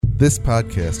This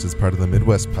podcast is part of the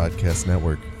Midwest Podcast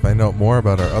Network. Find out more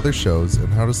about our other shows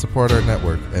and how to support our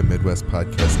network at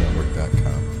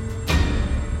MidwestPodcastNetwork.com.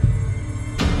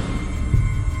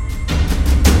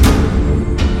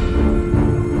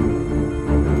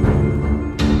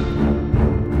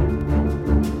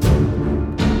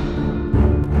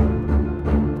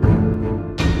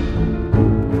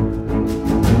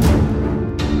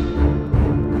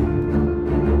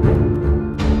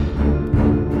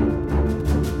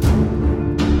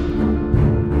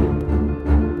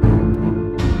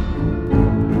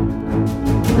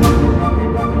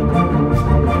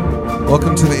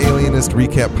 Welcome to the Alienist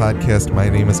Recap Podcast. My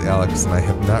name is Alex, and I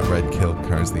have not read Caleb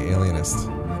Carr's The Alienist.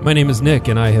 My name is Nick,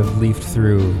 and I have leafed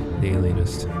through The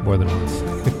Alienist more than once.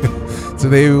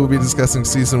 Today we will be discussing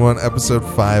Season 1, Episode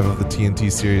 5 of the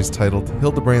TNT series titled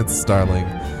Hildebrandt's Starling.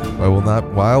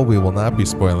 While we will not be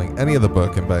spoiling any of the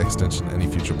book, and by extension any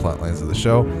future plotlines of the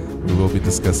show, we will be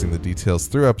discussing the details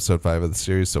through Episode 5 of the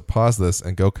series, so pause this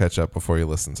and go catch up before you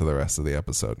listen to the rest of the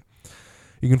episode.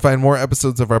 You can find more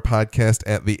episodes of our podcast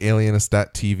at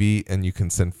thealienist.tv, and you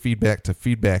can send feedback to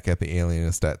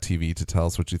feedback@thealienist.tv to tell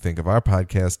us what you think of our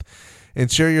podcast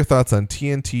and share your thoughts on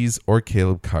TNT's or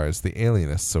Caleb Carr's The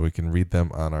Alienist so we can read them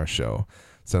on our show.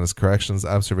 Send us corrections,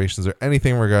 observations, or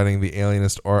anything regarding The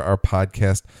Alienist or our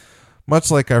podcast, much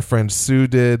like our friend Sue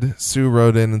did. Sue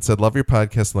wrote in and said, "Love your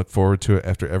podcast and look forward to it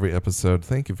after every episode."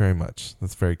 Thank you very much.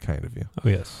 That's very kind of you. Oh,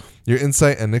 yes. Your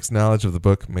insight and Nick's knowledge of the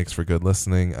book makes for good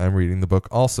listening. I'm reading the book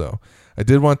also. I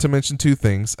did want to mention two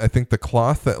things. I think the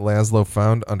cloth that Laszlo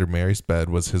found under Mary's bed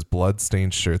was his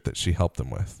blood-stained shirt that she helped him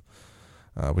with,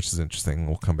 which is interesting.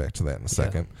 We'll come back to that in a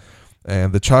second. Yeah.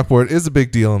 And the chalkboard is a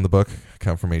big deal in the book.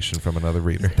 Confirmation from another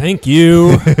reader. Thank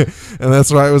you. And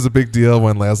that's why it was a big deal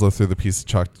when Laszlo threw the piece of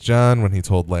chalk to John when he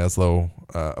told Laszlo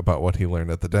about what he learned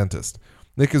at the dentist.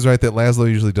 Nick is right that Laszlo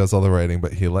usually does all the writing,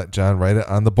 but he let John write it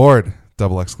on the board. ! At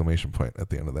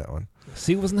the end of that one.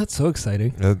 See, wasn't that so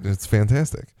exciting? It's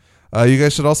fantastic. You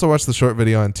guys should also watch the short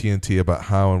video on TNT about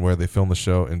how and where they filmed the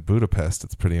show in Budapest.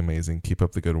 It's pretty amazing. Keep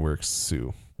up the good work,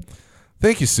 Sue.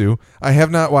 Thank you, Sue. I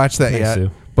have not watched that yet, Sue.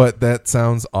 But that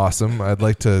sounds awesome. I'd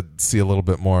like to see a little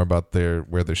bit more about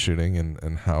where they're shooting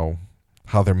and how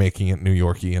they're making it New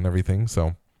York-y and everything.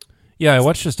 So, yeah, I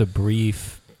watched just a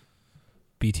brief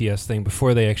BTS thing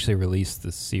before they actually released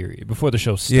the series, before the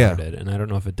show started, and I don't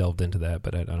know if it delved into that,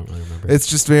 but I don't really remember. It's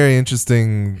just very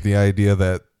interesting, the idea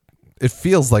that it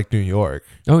feels like New York.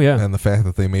 Oh, yeah. And the fact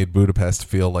that they made Budapest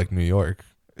feel like New York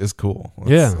is cool.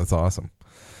 That's awesome.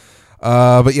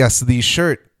 But yes, the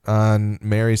shirt on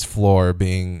Mary's floor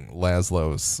being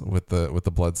Laszlo's with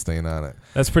the blood stain on it.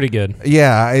 That's pretty good.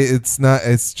 Yeah,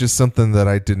 it's just something that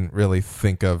I didn't really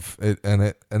think of, and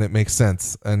it makes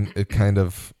sense, and it kind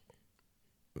of,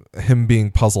 him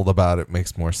being puzzled about it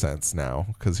makes more sense now,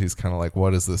 because he's kind of like,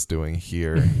 what is this doing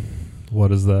here? What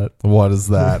is that? What is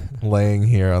that laying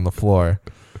here on the floor,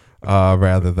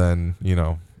 rather than,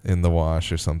 in the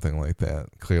wash or something like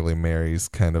that. Clearly Mary's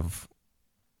kind of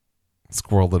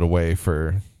squirreled it away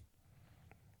for,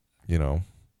 I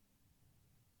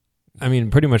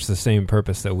mean, pretty much the same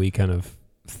purpose that we kind of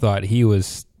thought he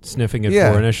was sniffing it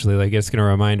for initially. Like, it's going to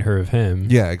remind her of him.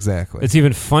 Yeah, exactly. It's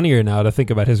even funnier now to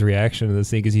think about his reaction to this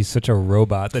thing, because he's such a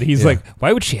robot that he's like,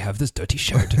 why would she have this dirty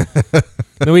shirt?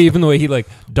 Even the way he like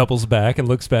doubles back and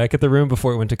looks back at the room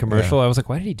before it went to commercial, I was like,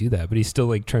 why did he do that? But he's still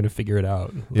like trying to figure it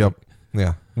out. Yep.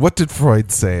 Yeah. What did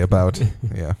Freud say about?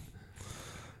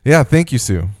 Yeah. Thank you,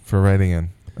 Sue, for writing in,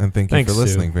 and thanks for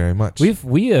listening, Sue. Very much.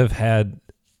 We have had,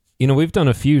 we've done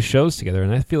a few shows together,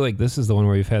 and I feel like this is the one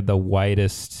where we've had the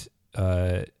widest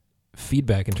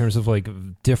feedback in terms of like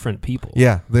different people.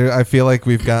 Yeah, I feel like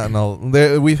we've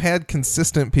gotten we've had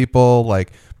consistent people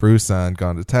like Bruce on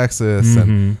Gone to Texas,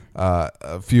 and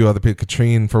a few other people,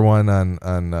 Katrine for one on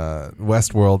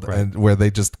Westworld, right. And where they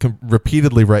just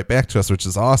repeatedly write back to us, which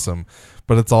is awesome.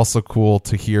 But it's also cool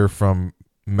to hear from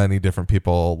many different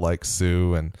people like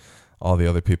Sue and all the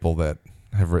other people that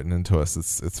have written into us.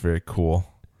 It's very cool.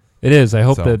 It is. I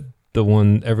hope that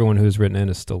everyone who's written in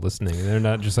is still listening. They're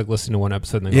not just like listening to one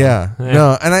episode and then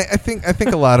no, and I think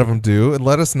a lot of them do. And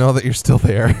let us know that you're still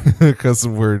there, because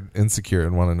we're insecure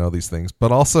and want to know these things.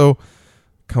 But also,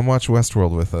 come watch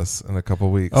Westworld with us in a couple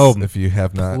weeks. If you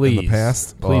have not in the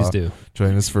past, please do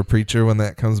join us for Preacher when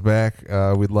that comes back.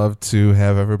 We'd love to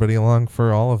have everybody along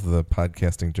for all of the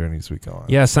podcasting journeys we go on.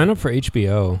 Yeah, sign up for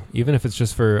HBO, even if it's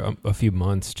just for a few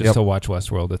months, just to watch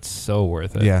Westworld. It's so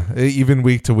worth it. Yeah, even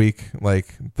week to week,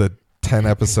 like the 10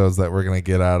 episodes that we're going to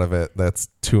get out of it, that's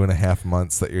 2.5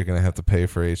 months that you're going to have to pay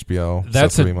for HBO.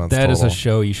 That's so 3 months that total. Is a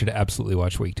show you should absolutely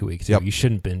watch week to week too. You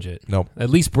shouldn't binge it. Nope. At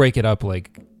least break it up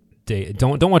like day.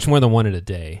 Don't watch more than one in a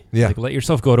day. Yeah. Like, let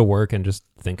yourself go to work and just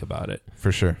think about it.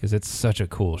 For sure. Because it's such a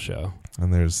cool show.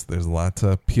 And there's a lot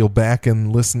to peel back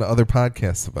and listen to other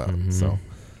podcasts about. Mm-hmm. So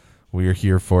we are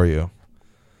here for you.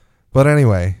 But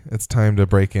anyway, it's time to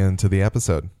break into the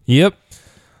episode. Yep.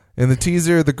 In the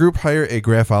teaser, the group hire a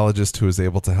graphologist who is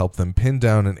able to help them pin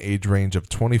down an age range of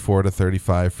 24 to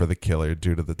 35 for the killer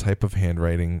due to the type of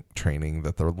handwriting training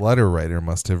that the letter writer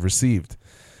must have received.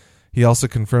 He also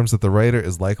confirms that the writer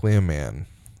is likely a man.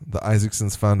 The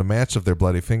Isaacsons found a match of their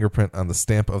bloody fingerprint on the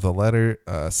stamp of the letter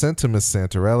sent to Miss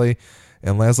Santarelli,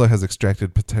 and Laszlo has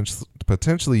extracted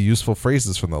potentially useful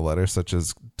phrases from the letter, such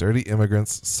as dirty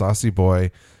immigrants, saucy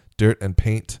boy, dirt and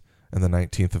paint, and the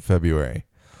 19th of February.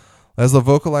 Laszlo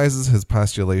vocalizes his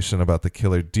postulation about the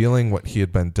killer dealing what he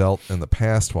had been dealt in the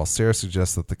past, while Sarah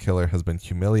suggests that the killer has been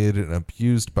humiliated and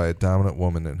abused by a dominant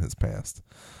woman in his past.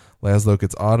 Laszlo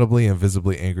gets audibly and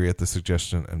visibly angry at the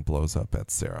suggestion and blows up at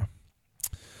Sarah.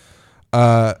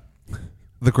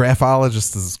 The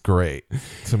graphologist is great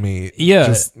to me.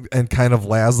 Yeah. And kind of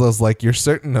Laszlo's like, you're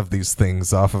certain of these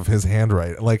things off of his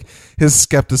handwriting. Like his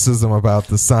skepticism about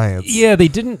the science. Yeah, they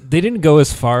didn't go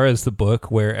as far as the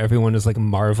book where everyone is like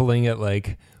marveling at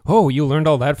like, oh, you learned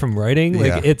all that from writing?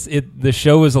 Like the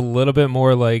show is a little bit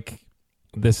more like,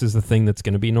 this is the thing that's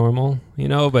going to be normal, you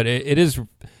know, but it is.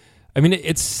 I mean,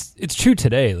 it's true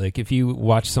today. Like, if you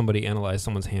watch somebody analyze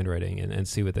someoe's handwriting and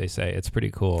see what they say, it's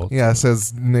pretty cool. Yeah, it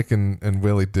says Nick and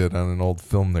Willie did on an old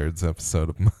Film Nerds episode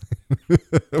of mine.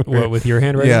 What, with your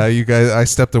handwriting? Yeah, you guys. I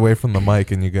stepped away from the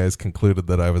mic, and you guys concluded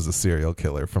that I was a serial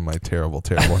killer from my terrible,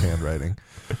 terrible handwriting.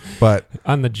 But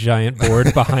on the giant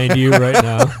board behind you right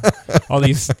now, all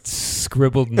these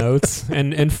scribbled notes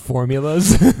and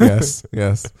formulas.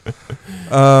 yes.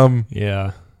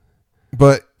 Yeah.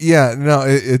 But yeah, no,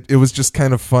 it was just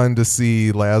kind of fun to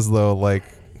see Laszlo like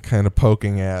kind of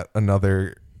poking at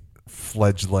another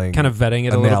fledgling kind of vetting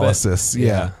it analysis. A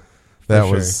little bit.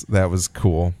 Yeah. That was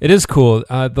cool. It is cool.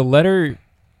 The letter,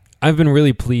 I've been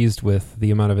really pleased with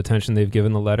the amount of attention they've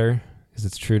given the letter because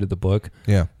it's true to the book.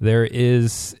 Yeah. There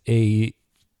is a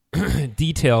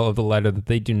detail of the letter that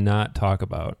they do not talk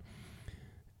about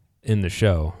in the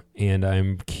show, and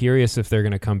I'm curious if they're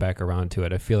going to come back around to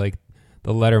it. I feel like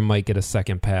the letter might get a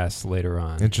second pass later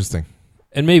on. Interesting.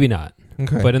 And maybe not.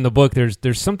 Okay. But in the book,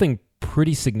 there's something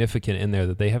pretty significant in there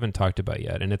that they haven't talked about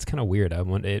yet, and it's kind of weird.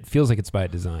 It feels like it's by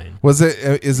design.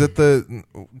 Is it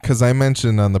because I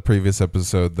mentioned on the previous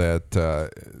episode that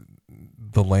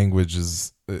the language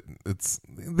is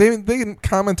they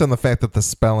comment on the fact that the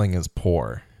spelling is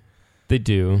poor. They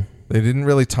do. They didn't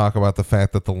really talk about the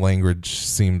fact that the language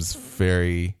seems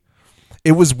very.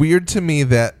 It was weird to me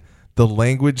that the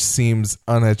language seems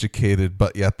uneducated,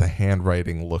 but yet the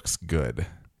handwriting looks good.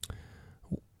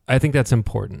 I think that's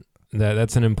important.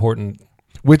 That's an important...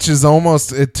 Which is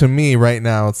almost, to me right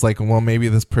now, it's like, well, maybe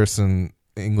this person,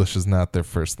 English is not their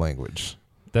first language.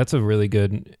 That's a really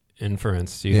good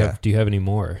inference. Do you have any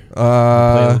more?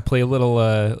 Play a little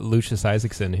Lucius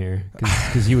Isaacson here,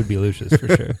 because you would be Lucius for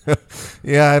sure.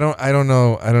 Yeah, I don't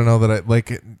know that I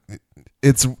like it.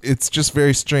 It's just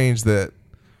very strange that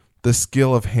the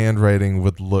skill of handwriting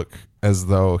would look as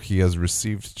though he has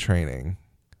received training,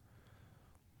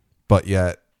 but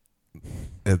yet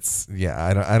I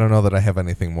don't know that I have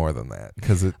anything more than that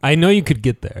because I know you could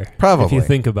get there probably if you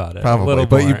think about it. Probably, a little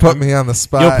but more. You put me on the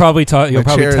spot. You'll probably You'll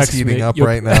probably text is heating me. up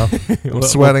right now. I'm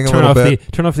sweating a little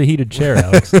bit. Turn off the heated chair,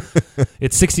 Alex.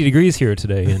 It's 60 degrees here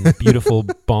today in beautiful,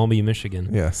 balmy Michigan.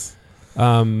 Yes.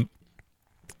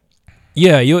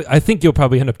 Yeah, I think you'll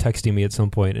probably end up texting me at some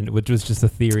point, and which was just a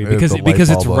theory because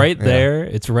it's right there.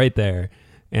 It's right there,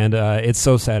 and it's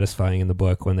so satisfying in the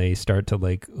book when they start to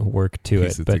like work to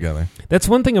piece it together. That's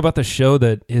one thing about the show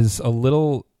that is a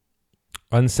little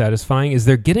unsatisfying is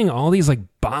they're getting all these like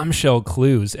bombshell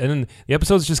clues, and then the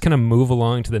episodes just kind of move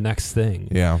along to the next thing.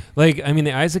 Yeah, like I mean,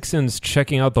 the Isaacsons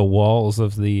checking out the walls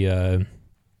of the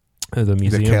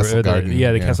museum, the Castle Garden.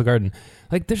 The Castle Garden.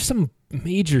 Like, there's some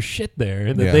major shit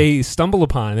there that Yeah. they stumble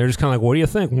upon. They're just kind of like, what do you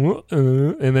think?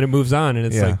 And then it moves on, and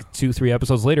it's like 2-3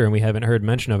 episodes later, and we haven't heard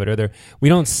mention of it. Or we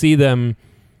don't see them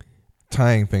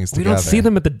tying things together. We don't see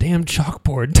them at the damn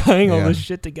chalkboard tying all this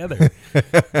shit together.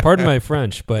 Pardon my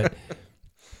French, but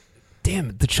damn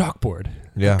it, the chalkboard.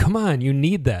 Yeah. Like, come on, you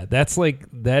need that.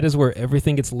 That is where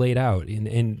everything gets laid out.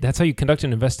 And that's how you conduct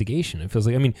an investigation. It feels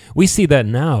like, I mean, we see that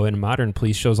now in modern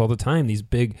police shows all the time, these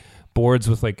big boards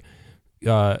with like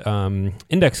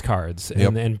index cards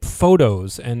and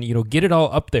photos, and get it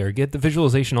all up there, get the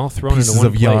visualization all thrown pieces into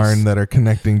one place. of yarn that are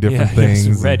connecting different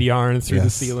things, red yarn through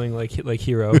the ceiling like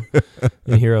Hero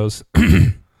and Heroes.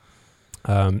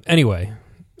 Anyway,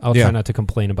 I'll try not to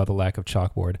complain about the lack of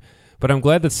chalkboard. But I'm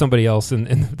glad that somebody else,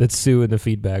 that Sue in the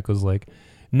feedback was like,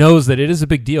 knows that it is a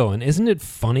big deal. And isn't it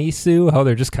funny, Sue, how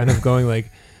they're just kind of going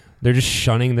like, they're just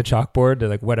shunning the chalkboard. They're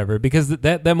like, whatever. Because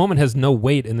that moment has no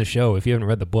weight in the show if you haven't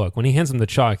read the book. When he hands him the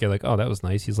chalk, you're like, oh, that was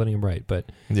nice. He's letting him write.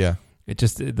 But yeah, it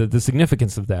just, the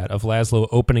significance of that, of Laszlo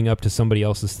opening up to somebody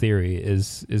else's theory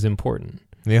is important.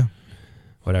 Yeah.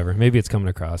 Whatever. Maybe it's coming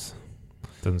across.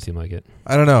 Doesn't seem like it.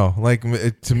 I don't know. Like,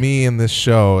 to me in this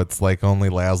show, it's like only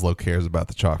Laszlo cares about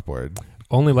the chalkboard.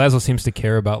 Only Laszlo seems to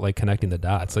care about like connecting the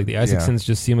dots. Like the Isaacsons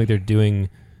just seem like they're doing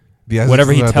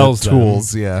whatever he tells them.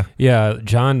 Tools, yeah. Yeah,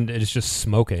 John is just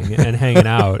smoking and hanging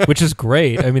out, which is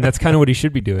great. I mean, that's kind of what he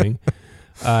should be doing.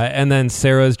 And then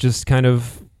Sarah's just kind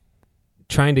of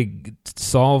trying to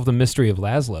solve the mystery of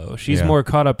Laszlo. She's more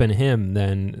caught up in him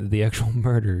than the actual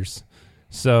murders.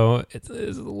 So it's a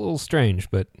little strange,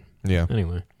 but yeah.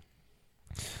 Anyway.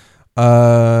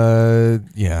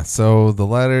 Yeah, so the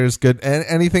letter's good. And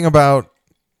anything about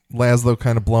Laszlo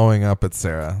kind of blowing up at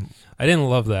Sarah? I didn't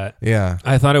love that. Yeah.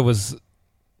 I thought I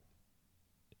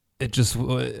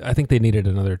think they needed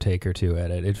another take or two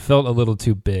at it. It felt a little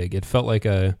too big. It felt like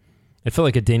a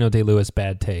Daniel Day-Lewis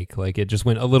bad take. Like it just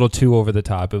went a little too over the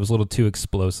top. It was a little too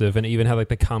explosive, and it even had like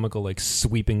the comical like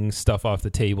sweeping stuff off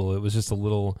the table. It was just a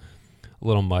little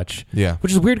much. Yeah.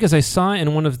 Which is weird because I saw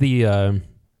in one of the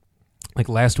like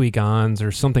Last Week Ons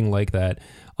or something like that,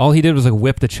 all he did was like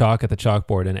whip the chalk at the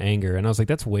chalkboard in anger, and I was like,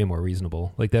 that's way more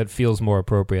reasonable. Like that feels more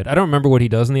appropriate. I don't remember what he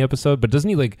does in the episode, but doesn't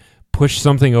he like push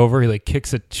something over? He like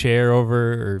kicks a chair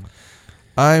over, or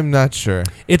I'm not sure.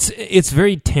 It's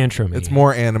very tantrumy. It's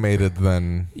more animated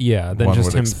than than one just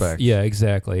would him. expect. Yeah,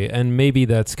 exactly. And maybe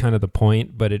that's kind of the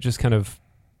point, but it just kind of,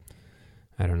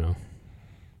 I don't know.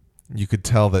 You could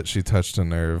tell that she touched a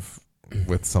nerve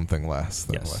with something less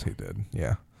than what he did.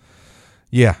 Yeah.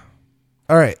 Yeah.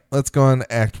 All right, let's go on to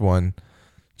Act 1.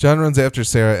 John runs after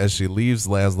Sarah as she leaves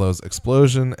Laszlo's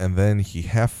explosion, and then he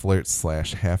half flirts /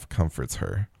 half comforts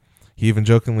her. He even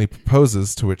jokingly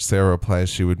proposes, to which Sarah replies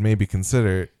she would maybe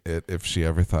consider it if she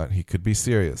ever thought he could be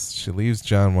serious. She leaves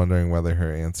John wondering whether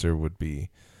her answer would be,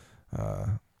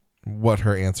 what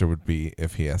her answer would be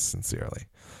if he asked sincerely.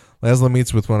 Laszlo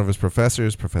meets with one of his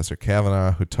professors, Professor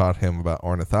Kavanaugh, who taught him about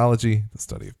ornithology, the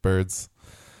study of birds.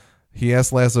 He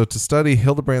asked Laszlo to study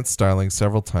Hildebrandt's Starling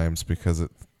several times because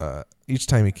each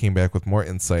time he came back with more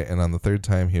insight, and on the third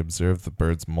time he observed the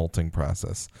bird's molting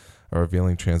process, a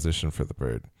revealing transition for the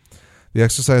bird. The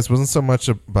exercise wasn't so much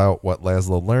about what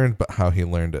Laszlo learned, but how he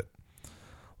learned it.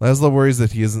 Laszlo worries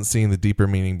that he isn't seeing the deeper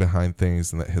meaning behind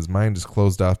things and that his mind is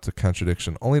closed off to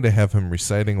contradiction, only to have him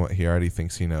reciting what he already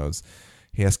thinks he knows.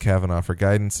 He asks Kavanaugh for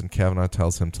guidance, and Kavanaugh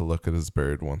tells him to look at his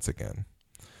bird once again.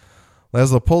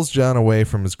 Laszlo pulls John away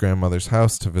from his grandmother's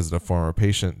house to visit a former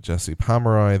patient, Jesse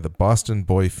Pomeroy, the Boston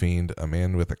boy fiend, a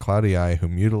man with a cloudy eye who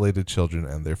mutilated children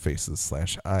and their faces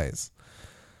 / eyes.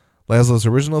 Laszlo's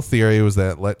original theory was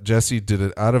that Jesse did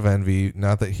it out of envy,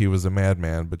 not that he was a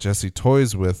madman, but Jesse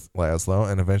toys with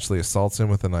Laszlo and eventually assaults him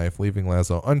with a knife, leaving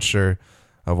Laszlo unsure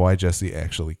of why Jesse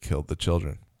actually killed the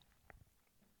children.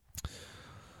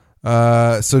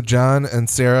 So John and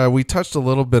Sarah, we touched a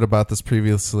little bit about this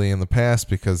previously in the past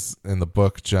because in the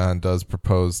book, John does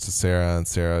propose to Sarah and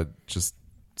Sarah just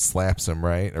slaps him,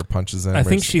 right? Or punches him. I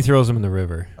think she throws him in the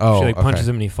river. Oh, she punches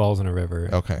him and he falls in a river.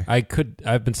 Okay.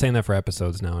 I've been saying that for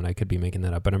episodes now and I could be making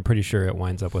that up, but I'm pretty sure it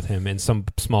winds up with him in some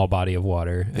small body of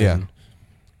water. And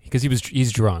because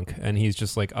he's drunk and he's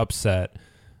just like upset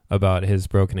about his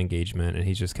broken engagement and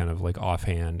he's just kind of like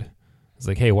offhand. It's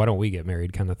like, hey, why don't we get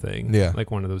married kind of thing. Yeah. Like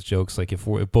one of those jokes, like if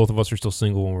both of us are still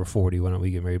single when we're 40, why don't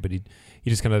we get married? But he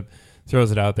just kind of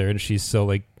throws it out there and she's so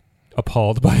like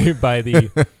appalled by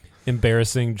the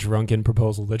embarrassing drunken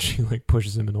proposal that she like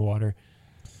pushes him in the water.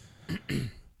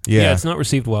 Yeah, it's not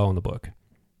received well in the book.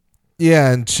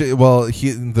 Yeah, and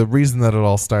the reason that it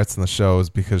all starts in the show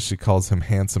is because she calls him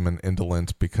handsome and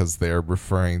indolent because they're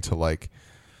referring to like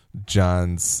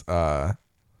John's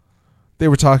they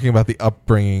were talking about the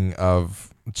upbringing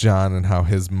of John and how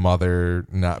his mother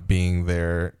not being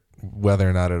there, whether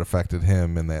or not it affected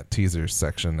him in that teaser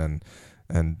section,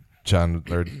 and John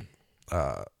or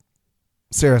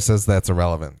Sarah says that's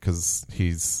irrelevant because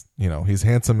he's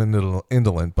handsome and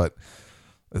indolent, but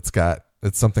it's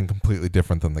something completely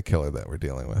different than the killer that we're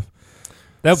dealing with.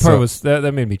 That part was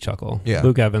that made me chuckle. Yeah.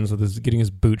 Luke Evans with getting his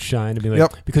boot shine and be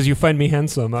like, because you find me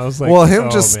handsome. I was like, well,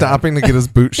 him just stopping to get his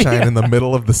boot shine in the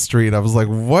middle of the street. I was like,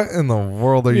 what in the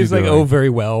world are you doing? He's like, oh, very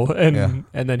well. And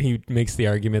then he makes the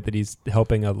argument that he's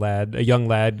helping a young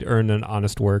lad earn an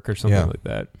honest work or something like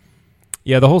that.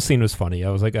 Yeah, the whole scene was funny. I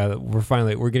was like,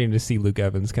 we're getting to see Luke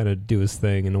Evans kind of do his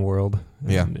thing in the world.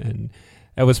 And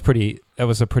That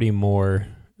was a pretty more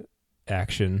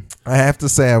action. I have to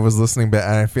say, I was listening back,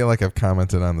 and I feel like I've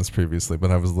commented on this previously,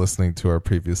 but I was listening to our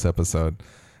previous episode,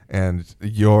 and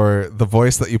the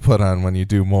voice that you put on when you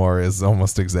do more is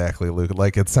almost exactly Luke.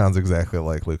 Like, it sounds exactly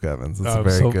like Luke Evans.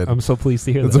 It's good. I'm so pleased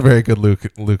to hear that. It's a very good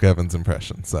Luke Evans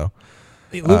impression. So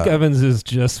Luke Evans is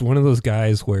just one of those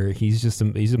guys where he's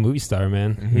a movie star,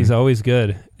 man. Mm-hmm. He's always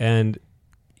good, and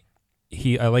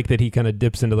I like that he kind of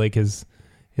dips into like his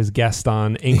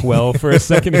Gaston inkwell for a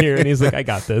second here, and he's like, I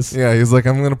got this. Yeah, he's like,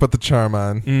 I'm going to put the charm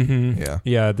on. Mm-hmm.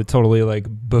 Yeah, the totally like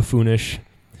buffoonish.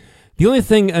 The only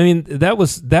thing, I mean, that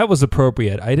was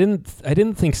appropriate. I didn't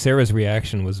think Sarah's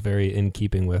reaction was very in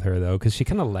keeping with her though, because she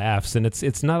kind of laughs, and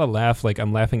it's not a laugh like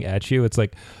I'm laughing at you. It's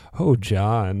like, oh,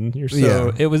 John, you're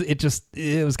so. Yeah.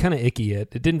 It was kind of icky. It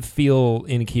didn't feel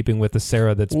in keeping with the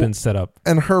Sarah that's been set up,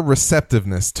 and her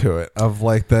receptiveness to it. Of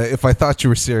like if I thought you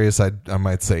were serious, I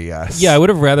might say yes. Yeah, I would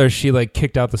have rather she like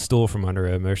kicked out the stool from under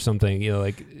him or something. You know,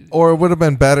 like. Or it would have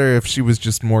been better if she was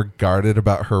just more guarded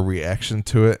about her reaction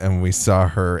to it, and we saw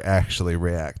her actually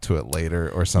react to it later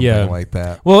or something like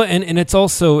that. Well, and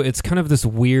it's kind of this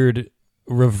weird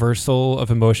reversal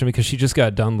of emotion because she just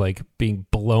got done like being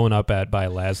blown up at by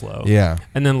Laszlo. Yeah.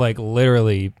 And then like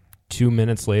literally 2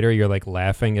 minutes later, you're like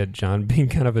laughing at John being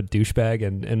kind of a douchebag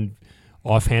and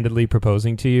offhandedly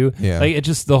proposing to you. Yeah. Like it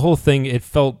just, the whole thing, it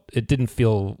didn't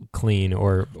feel clean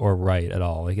or right at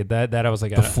all. Like that I was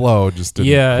like, the flow just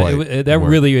didn't that work.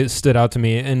 really stood out to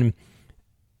me, and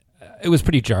it was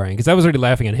pretty jarring because I was already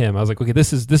laughing at him. I was like, okay,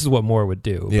 this is what Moore would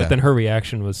do. Yeah. But then her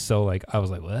reaction was so like, I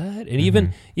was like, what? And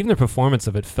even the performance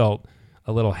of it felt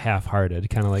a little half-hearted,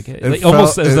 kind of like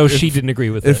almost as though she didn't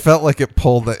agree with it. It felt like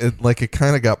it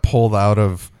kind of got pulled out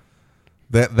of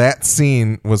that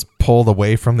scene was pulled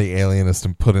away from The Alienist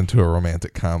and put into a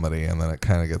romantic comedy, and then it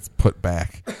kind of gets put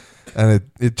back, and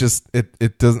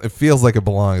it feels like it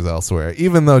belongs elsewhere,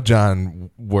 even though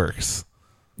John works.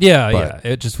 Yeah.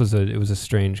 It just was a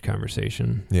strange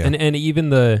conversation. Yeah. And even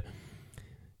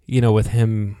with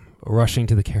him rushing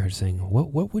to the carriage saying,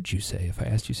 what would you say if I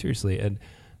asked you seriously? And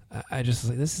I just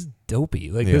was like, this is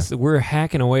dopey. Like this, we're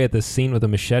hacking away at this scene with a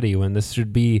machete when this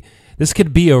could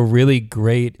be a really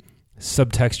great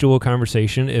subtextual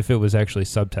conversation if it was actually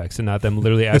subtext and not them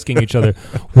literally asking each other,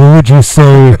 what would you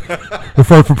say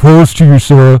if I proposed to you,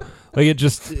 Sarah? Like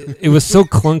it was so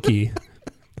clunky.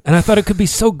 And I thought it could be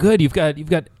so good. You've got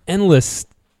endless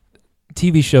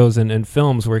TV shows and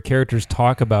films where characters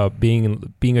talk about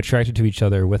being attracted to each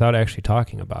other without actually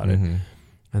talking about it.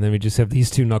 And then we just have these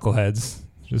two knuckleheads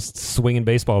just swinging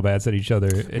baseball bats at each other.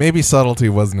 Maybe subtlety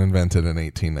wasn't invented in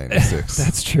 1896.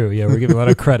 That's true. Yeah, we're giving a lot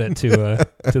of credit to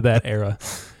that era.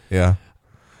 Yeah.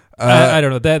 I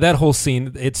don't know. That whole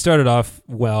scene, it started off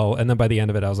well, and then by the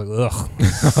end of it, I was like, ugh.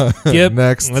 Skip.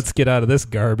 Next. Let's get out of this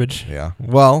garbage. Yeah.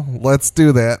 Well, let's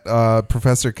do that.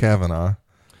 Professor Kavanaugh.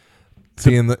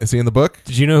 Is he in the book?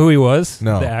 Did you know who he was?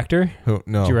 No. The actor? Who?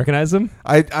 No. Did you recognize him?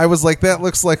 I was like, that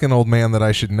looks like an old man that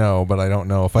I should know, but I don't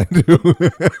know if I do.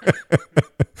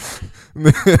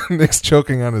 Nick's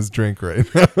choking on his drink right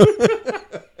now.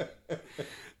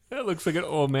 That looks like an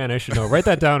old man I should know. Write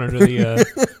that down under the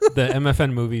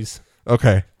MFN movies.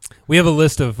 Okay. We have a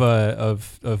list of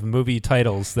movie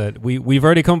titles that we've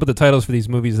already come up with the titles for these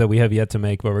movies that we have yet to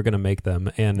make, but we're going to make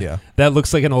them. And that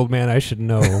looks like an old man I should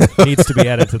know needs to be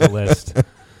added to the list.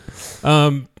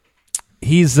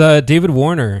 He's David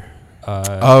Warner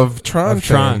of Tron. Of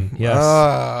Tron, yes.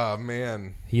 Oh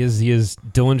man, he is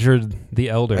Dillinger the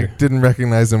Elder. I didn't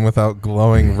recognize him without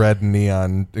glowing red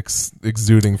neon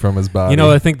exuding from his body. You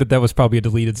know, I think that was probably a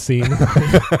deleted scene.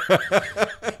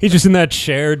 He's just in that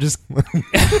chair. Just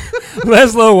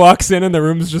Laszlo walks in and the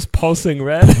room's just pulsing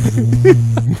red.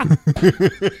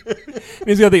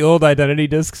 He's got the old identity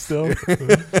disc still.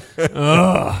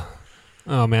 Ugh.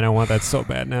 Oh man, I want that so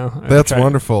bad now. That's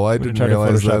wonderful. I didn't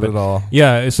realize that at all.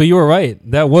 Yeah, so you were right.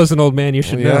 That was an old man you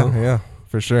should know. Yeah,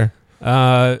 for sure.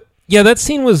 Yeah, that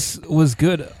scene was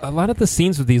good. A lot of the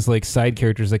scenes with these like side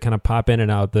characters that kind of pop in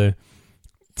and out,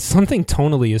 something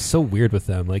tonally is so weird with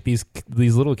them. Like these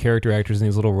little character actors in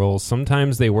these little roles,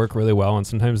 sometimes they work really well, and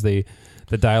sometimes the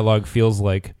dialogue feels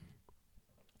like,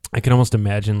 I can almost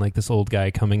imagine like this old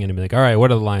guy coming in and be like, all right, what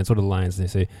are the lines? And they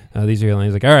say, these are your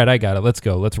lines. Like, all right, I got it. Let's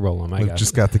go. Let's roll them. I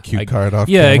got the cue card off.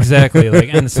 Yeah, exactly.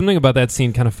 Like, and something about that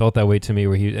scene kind of felt that way to me,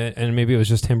 where and maybe it was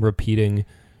just him repeating,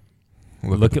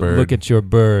 look at your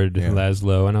bird,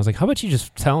 Laszlo. And I was like, how about you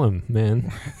just tell him,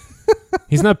 man?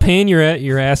 He's not paying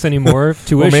your ass anymore.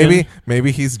 Tuition. Well,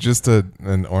 maybe he's just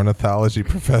an ornithology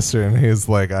professor, and he's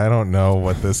like, I don't know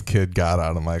what this kid got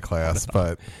out of my class,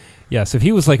 but Yes, if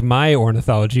he was like my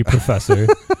ornithology professor,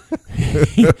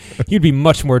 he'd be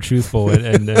much more truthful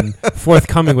and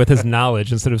forthcoming with his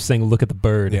knowledge instead of saying, look at the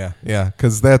bird. Yeah,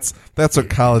 because that's what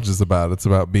college is about. It's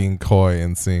about being coy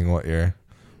and seeing what your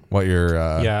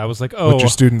I was like, what your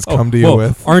students come to you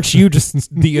with. Aren't you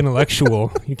just the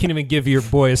intellectual? You can't even give your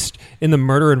boy in the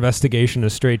murder investigation a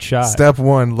straight shot. Step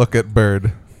 1, look at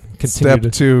bird. Step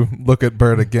 2, look at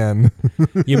bird again.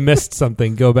 You missed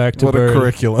something. Go back to bird. What a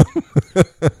curriculum.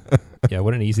 Yeah,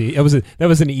 what an easy. That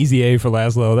was an easy A for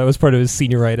Laszlo. That was part of his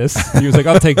senioritis. He was like,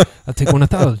 I'll take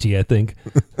ornithology, I think.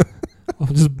 I'll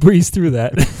just breeze through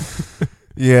that.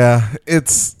 Yeah,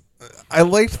 I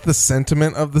liked the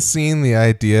sentiment of the scene, the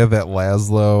idea that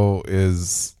Laszlo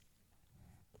is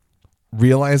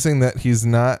realizing that he's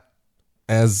not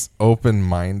as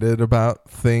open-minded about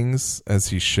things as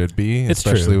he should be. It's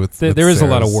especially true. With there is a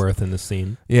lot of worth in the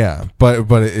scene. Yeah, but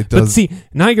it does. But see,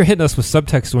 now you're hitting us with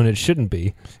subtext when it shouldn't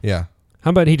be. Yeah.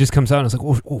 How about he just comes out and is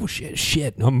like, oh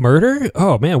shit, no murder?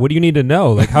 Oh man, what do you need to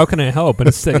know? Like, how can I help? And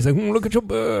instead he's like, look at your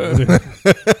bird.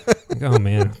 Like, oh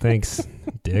man, thanks,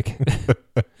 dick.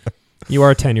 You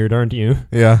are tenured, aren't you?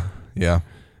 Yeah. Yeah.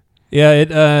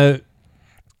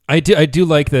 I do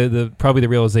like the probably the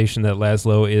realization that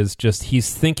Laszlo is just,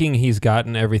 he's thinking he's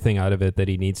gotten everything out of it that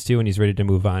he needs to, and he's ready to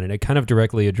move on. And it kind of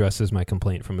directly addresses my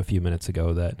complaint from a few minutes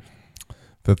ago that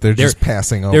they're just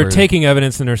passing over. They're taking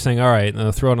evidence and they're saying, all right,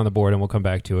 throw it on the board and we'll come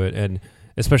back to it. And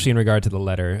especially in regard to the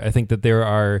letter, I think that there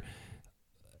are...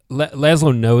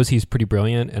 Laszlo knows he's pretty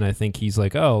brilliant, and I think he's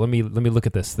like, oh, let me look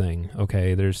at this thing.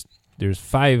 Okay, there's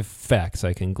 5 facts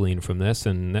I can glean from this,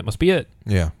 and that must be it.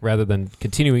 Yeah. Rather than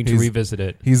continuing to revisit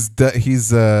it. He's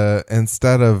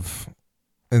instead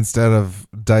of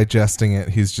digesting it,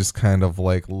 he's just kind of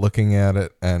like looking at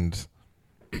it and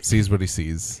sees what he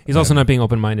sees. He's also not being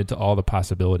open-minded to all the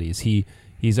possibilities.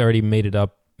 He's already made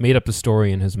up the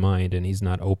story in his mind, and he's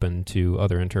not open to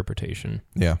other interpretation.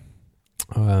 Yeah.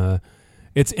 And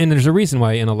there's a reason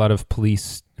why in a lot of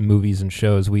police movies and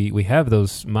shows we have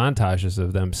those montages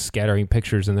of them scattering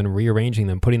pictures and then rearranging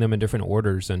them, putting them in different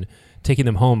orders, and taking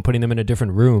them home, putting them in a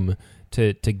different room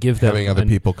to give them having other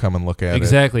people come and look at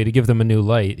exactly to give them a new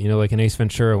light. You know, like in Ace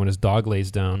Ventura when his dog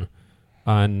lays down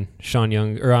on Sean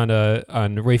Young or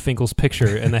on Ray Finkel's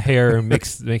picture, and the hair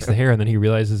makes the hair, and then he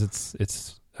realizes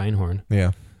it's Einhorn.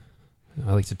 Yeah.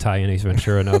 I like to tie in Ace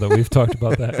Ventura now that we've talked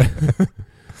about that.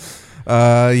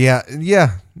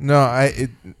 Yeah. No,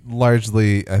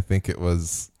 largely I think it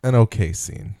was an okay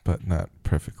scene, but not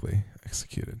perfectly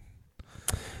executed.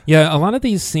 Yeah, a lot of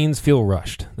these scenes feel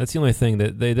rushed. That's the only thing,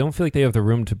 that they don't feel like they have the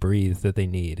room to breathe that they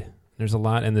need. There's a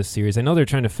lot in this series. I know they're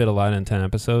trying to fit a lot in 10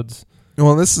 episodes.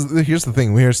 Well, here's the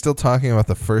thing. We are still talking about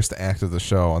the first act of the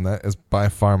show, and that is by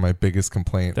far my biggest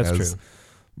complaint. That's as true.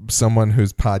 Someone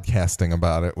who's podcasting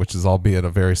about it, which is albeit a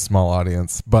very small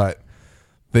audience, but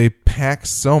they pack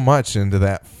so much into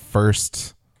that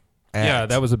first act. Yeah,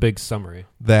 that was a big summary.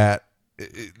 That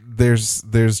there's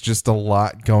just a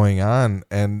lot going on,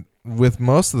 and with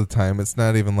most of the time, it's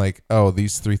not even like, oh,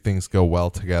 these 3 things go well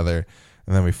together,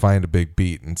 and then we find a big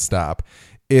beat and stop.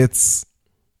 It's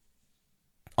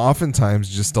oftentimes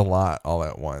just a lot all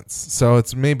at once. So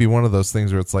it's maybe one of those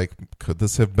things where it's like, could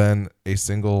this have been a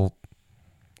single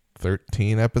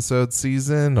 13 episode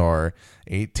season or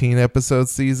 18 episode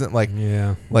season?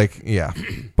 Yeah.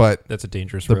 But that's a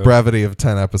dangerous road. The brevity of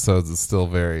 10 episodes is still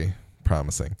very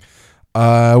promising.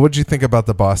 What'd you think about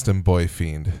the Boston Boy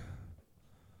Fiend?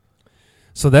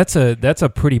 So that's a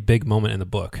pretty big moment in the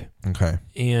book. Okay.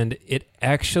 And it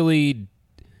actually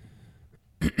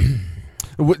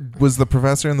was the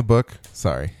professor in the book?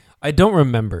 Sorry. I don't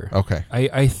remember. Okay.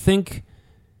 I think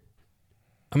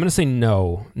I'm going to say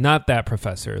no, not that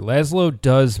professor. Laszlo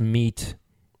does meet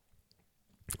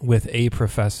with a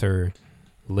professor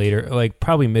later, like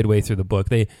probably midway through the book.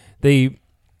 They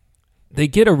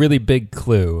get a really big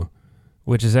clue,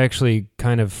 which is actually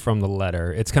kind of from the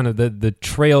letter. It's kind of the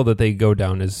trail that they go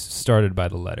down is started by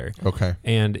the letter. Okay.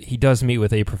 And he does meet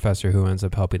with a professor who ends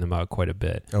up helping them out quite a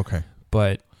bit. Okay.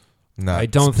 But not I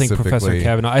don't think Professor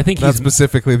Kavanaugh. I think not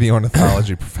specifically the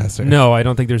ornithology professor. No, I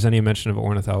don't think there's any mention of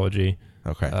ornithology.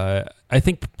 Okay. I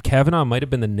think Kavanaugh might have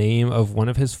been the name of one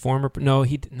of his former...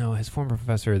 his former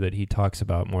professor that he talks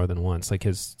about more than once, like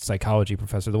his psychology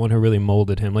professor, the one who really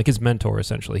molded him, like his mentor,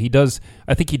 essentially.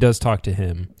 I think he does talk to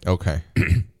him. Okay.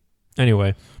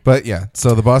 Anyway. But yeah,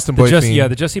 so the Boston Boy Fiend... Yeah,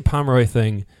 the Jesse Pomeroy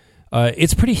thing,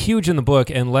 it's pretty huge in the book,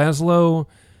 and Laszlo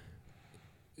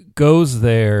goes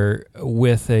there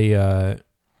with a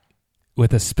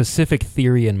specific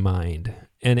theory in mind.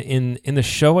 And in the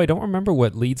show, I don't remember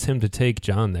what leads him to take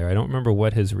John there. I don't remember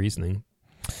what his reasoning.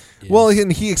 Well,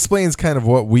 and he explains kind of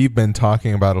what we've been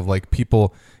talking about of like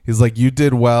people. He's like, you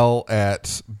did well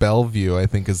at Bellevue, I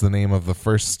think is the name of the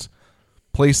first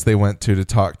place they went to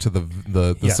talk to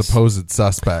the Yes. supposed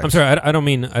suspect. I'm sorry, I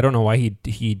don't know why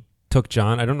he took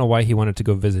John. I don't know why he wanted to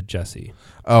go visit Jesse.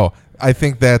 Oh, I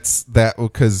think that's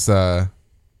because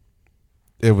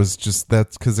it was just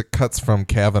that's because it cuts from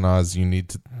Kavanaugh's. You need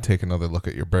to take another look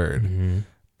at your bird,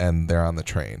 and they're on the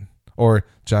train. Or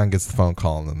John gets the phone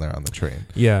call and then they're on the train.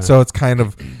 Yeah. So it's kind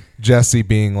of Jesse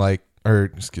being like, or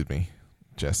excuse me,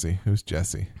 Jesse. Who's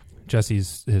Jesse?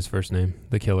 Jesse's his first name,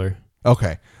 the killer.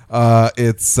 Okay.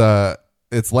 It's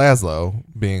Laszlo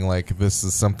being like, this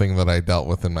is something that I dealt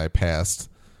with in my past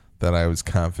that I was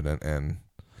confident in.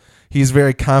 He's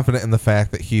very confident in the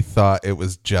fact that he thought it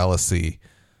was jealousy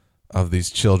of these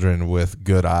children with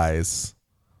good eyes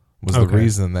was the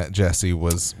reason that Jesse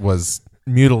was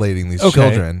mutilating these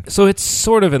children. So it's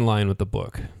sort of in line with the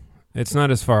book. It's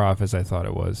not as far off as I thought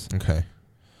it was. Okay.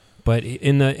 But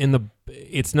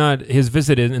it's not, his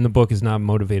visit in the book is not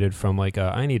motivated from like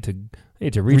I need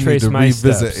to retrace my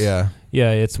steps. Yeah.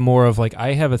 Yeah, it's more of like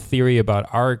I have a theory about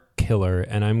our killer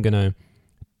and I'm gonna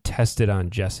test it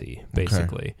on Jesse,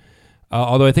 basically. Okay.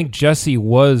 Although I think Jesse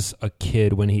was a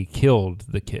kid when he killed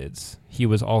the kids. He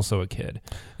was also a kid.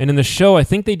 And in the show, I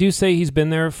think they do say he's been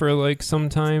there for like some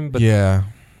time. But yeah.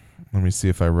 Let me see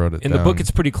if I wrote it down. In the book,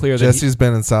 it's pretty clear that Jesse's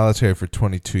been in solitary for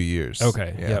 22 years.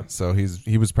 Okay. Yeah. Yep. So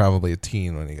he was probably a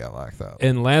teen when he got locked up.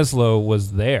 And Laszlo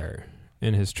was there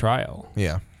in his trial.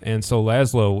 Yeah. And so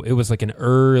Laszlo, it was like an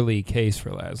early case for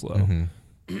Laszlo.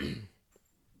 Mm-hmm.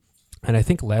 And I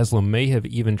think Laszlo may have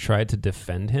even tried to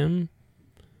defend him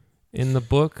in the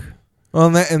book.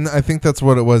 Well, and I think that's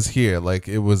what it was here. Like,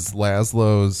 it was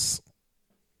Laszlo's...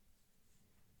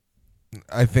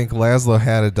 I think Laszlo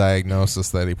had a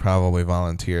diagnosis that he probably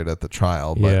volunteered at the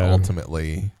trial, but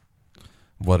ultimately,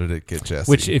 what did it get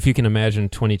Jesse? Which, if you can imagine,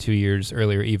 22 years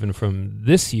earlier, even from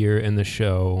this year in the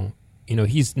show, you know,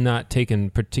 he's not taken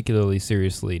particularly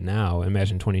seriously now.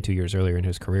 Imagine 22 years earlier in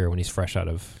his career when he's fresh out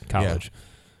of college.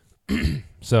 Yeah.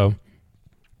 So,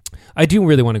 I do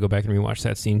really want to go back and rewatch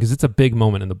that scene because it's a big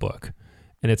moment in the book.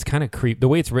 And it's kind of the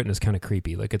way it's written is kind of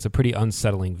creepy. Like, it's a pretty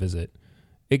unsettling visit.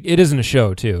 It is in a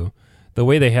show, too. The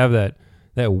way they have that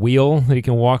wheel that he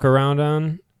can walk around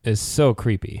on is so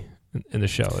creepy in the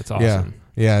show. It's awesome.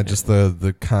 Yeah, just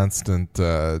the constant...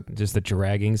 just the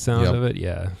dragging sound of it.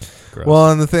 Yeah. Gross.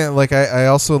 Well, and the thing, like, I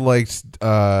also liked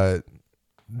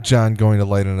John going to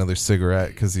light another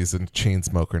cigarette because he's a chain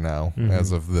smoker now,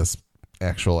 as of this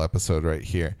actual episode right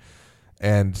here.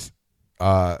 And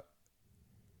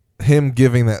him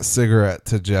giving that cigarette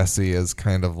to Jesse is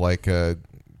kind of like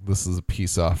this is a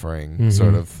peace offering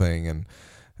sort of thing,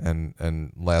 and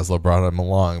Laszlo brought him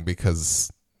along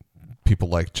because people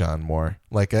like John Moore,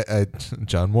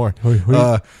 John Moore.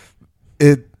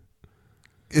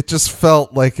 It just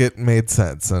felt like it made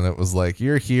sense, and it was like,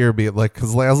 you're here, be like,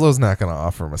 because Laszlo's not going to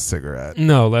offer him a cigarette.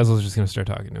 No, Laszlo's just going to start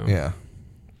talking to him.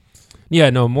 Yeah.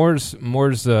 No, Moore's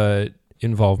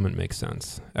involvement makes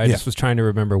sense. I just was trying to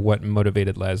remember what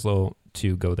motivated Laszlo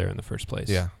to go there in the first place.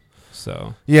 Yeah.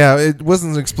 So yeah, it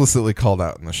wasn't explicitly called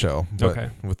out in the show,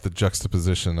 but with the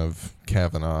juxtaposition of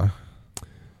Kavanaugh.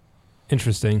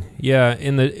 Interesting. Yeah,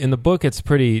 in the book, it's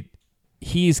pretty.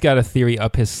 He's got a theory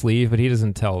up his sleeve, but he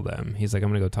doesn't tell them. He's like, "I'm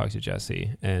going to go talk to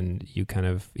Jesse," and he kind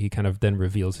of then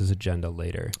reveals his agenda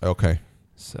later. Okay.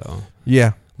 So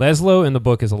yeah, Laszlo in the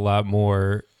book is a lot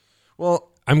more.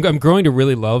 Well, I'm growing to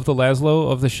really love the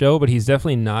Laszlo of the show, but he's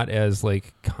definitely not as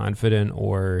like confident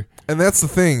or. And that's the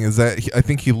thing is that I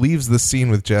think he leaves the scene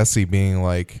with Jesse being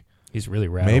like, he's really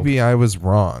rattled. Maybe I was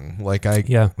wrong. Like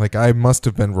I must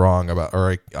have been wrong about,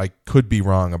 or I could be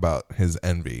wrong about his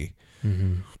envy.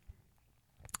 Mm-hmm.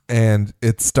 And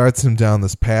it starts him down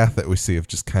this path that we see of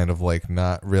just kind of like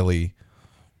not really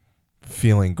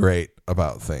feeling great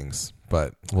about things.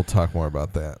 But we'll talk more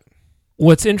about that.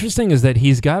 What's interesting is that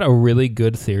he's got a really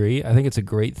good theory. I think it's a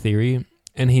great theory.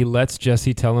 And he lets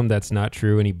Jesse tell him that's not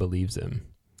true, and he believes him.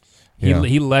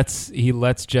 He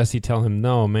lets Jesse tell him,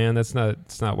 no, man, that's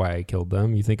not why I killed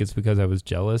them. You think it's because I was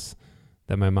jealous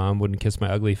that my mom wouldn't kiss my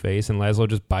ugly face? And Laszlo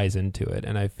just buys into it.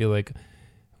 And I feel like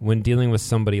when dealing with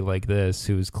somebody like this,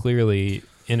 who's clearly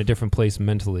in a different place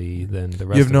mentally than the rest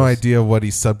of us. You have no idea what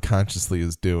he subconsciously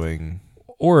is doing.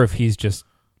 Or if he's just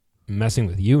messing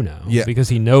with you now. Yeah. Because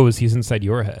he knows he's inside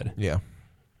your head. Yeah.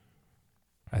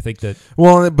 I think that...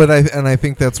 Well, but I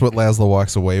think that's what Laszlo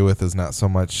walks away with is not so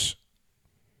much...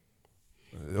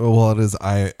 Well, it is.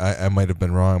 I might have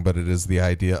been wrong, but it is the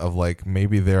idea of like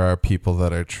maybe there are people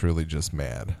that are truly just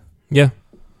mad. Yeah.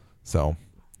 So,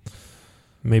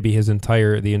 maybe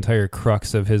the entire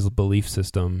crux of his belief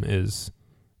system is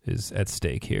at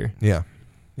stake here. Yeah.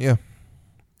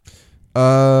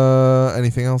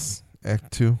 Anything else?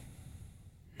 Act 2?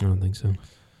 I don't think so.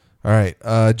 All right.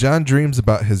 John dreams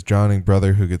about his drowning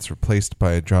brother who gets replaced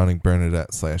by a drowning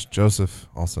Bernadette/Joseph,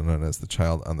 also known as the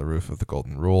child on the roof of the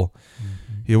Golden Rule.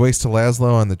 Mm-hmm. He awakes to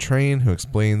Laszlo on the train, who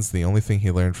explains the only thing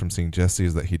he learned from seeing Jesse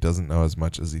is that he doesn't know as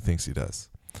much as he thinks he does.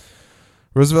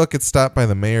 Roosevelt gets stopped by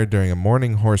the mayor during a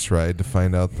morning horse ride to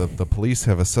find out that the police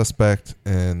have a suspect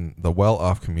in the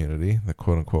well-off community, the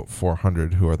quote-unquote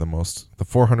 400, who are the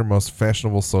 400 most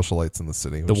fashionable socialites in the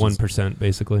city. The 1%,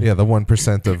 basically. Yeah, the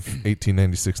 1% of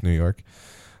 1896 New York.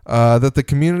 That the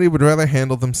community would rather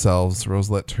handle themselves.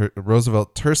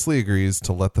 Roosevelt tersely agrees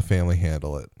to let the family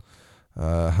handle it.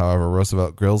 However,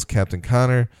 Roosevelt grills Captain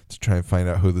Connor to try and find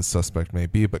out who the suspect may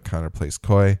be, but Connor plays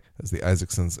coy as the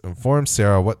Isaacsons inform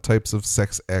Sarah what types of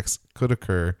sex acts could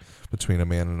occur between a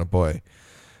man and a boy.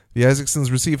 The Isaacsons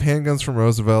receive handguns from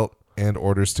Roosevelt and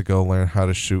orders to go learn how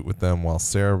to shoot with them, while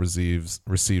Sarah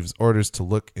receives orders to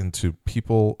look into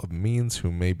people of means who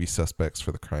may be suspects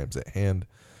for the crimes at hand,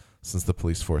 since the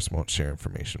police force won't share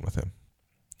information with him.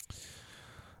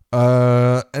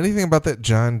 Anything about that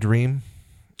John dream?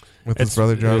 With his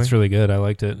brother drowning? It's really good. I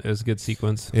liked it. It was a good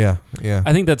sequence. Yeah.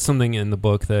 I think that's something in the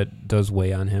book that does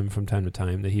weigh on him from time to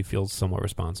time, that he feels somewhat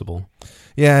responsible.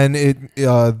 Yeah, and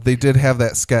they did have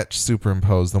that sketch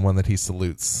superimposed, the one that he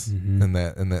salutes in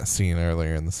that scene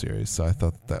earlier in the series. So I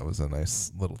thought that was a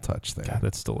nice little touch there. God,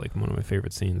 that's still like one of my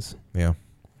favorite scenes. Yeah.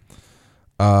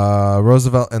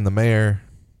 Roosevelt and the mayor.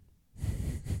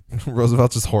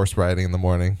 Roosevelt just horse riding in the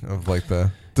morning of like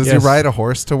the. Does he ride a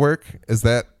horse to work? Is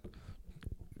that?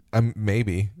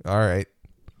 Maybe. All right.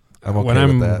 I'm okay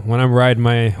with that. When I'm riding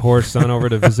my horse on over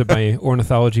to visit my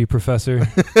ornithology professor,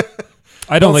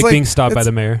 I don't like being stopped by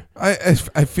the mayor.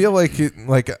 I feel like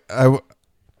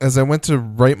as I went to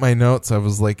write my notes, I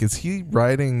was like, is he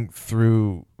riding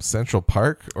through Central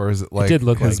Park, or is it like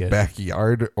his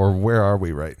backyard, or where are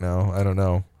we right now? I don't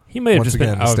know. He may have just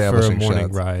been out for a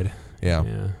morning ride.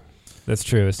 Yeah. That's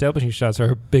true. Establishing shots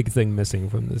are a big thing missing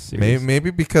from this series. Maybe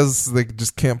because they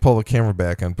just can't pull the camera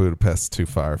back on Budapest too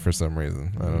far for some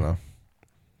reason. I don't know.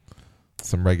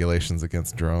 Some regulations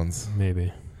against drones.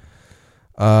 Maybe.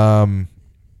 The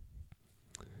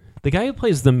guy who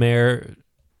plays the mayor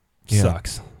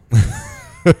sucks.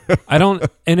 And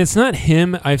it's not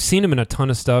him. I've seen him in a ton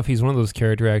of stuff. He's one of those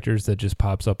character actors that just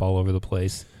pops up all over the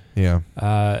place. Yeah.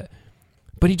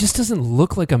 But he just doesn't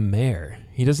look like a mayor.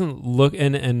 He doesn't look,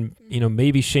 and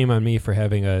maybe shame on me for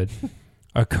having a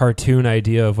cartoon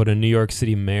idea of what a New York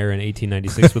City mayor in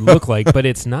 1896 would look like, but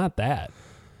it's not that.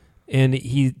 And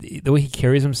the way he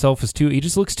carries himself he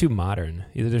just looks too modern.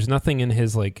 There's nothing in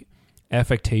his like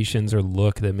affectations or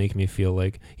look that make me feel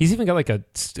like he's even got like a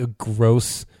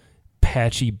gross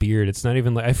patchy beard. It's not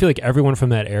even like, I feel like everyone from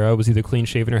that era was either clean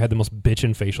shaven or had the most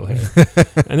bitchin' facial hair,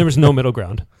 and there was no middle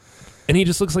ground. And he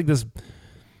just looks like this.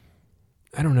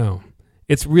 I don't know.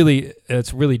 It's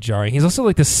really jarring. He's also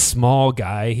like this small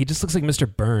guy. He just looks like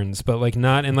Mr. Burns, but like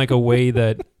not in like a way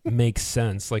that makes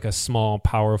sense. Like a small,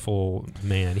 powerful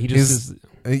man. He just is.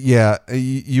 Yeah,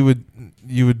 you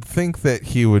would think that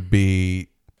he would be.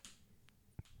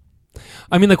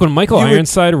 I mean, like when Michael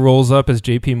Ironside rolls up as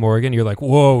J.P. Morgan, you're like,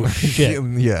 whoa, shit.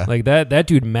 Yeah, like that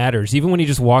dude matters. Even when he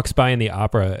just walks by in the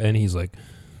opera and he's like,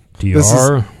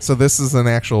 DR. This is an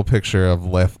actual picture of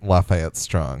Lafayette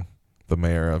Strong, the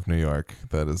mayor of New York,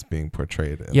 that is being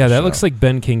portrayed. That looks like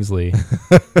Ben Kingsley.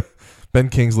 Ben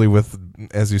Kingsley with,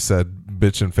 as you said,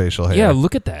 bitch and facial hair. Yeah,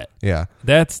 look at that. Yeah.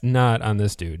 That's not on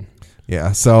this dude.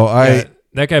 Yeah, so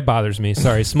that guy bothers me.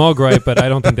 Sorry, small gripe, but I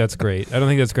don't think that's great. I don't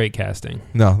think that's great casting.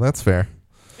 No, that's fair.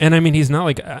 And I mean, he's not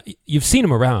like, you've seen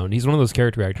him around. He's one of those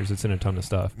character actors that's in a ton of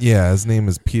stuff. Yeah, his name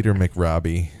is Peter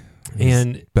McRobbie. He's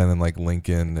been in like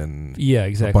Lincoln and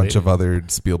a bunch of other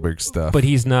Spielberg stuff. But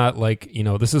he's not like,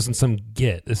 this isn't some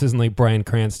git. This isn't like Bryan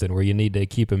Cranston where you need to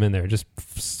keep him in there. Just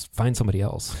find somebody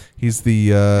else. He's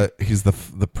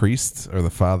the priest or the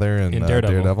father in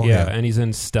Daredevil. Yeah, and he's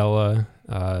in Stella,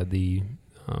 the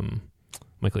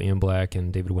Michael Ian Black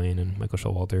and David Wayne and Michael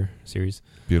Showalter series.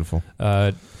 Beautiful.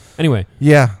 Anyway.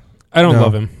 Yeah. I don't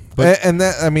love him. But and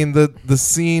that, I mean, the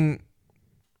scene,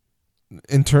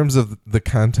 in terms of the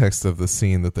context of the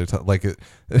scene that they're like it,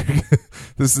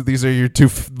 these are your two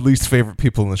least favorite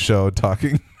people in the show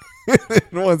talking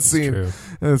in one scene, and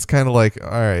it's kind of like, all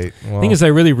right. Well, the thing is, I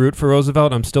really root for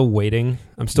Roosevelt. I'm still waiting.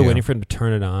 Waiting for him to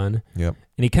turn it on. Yep.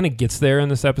 And he kind of gets there in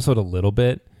this episode a little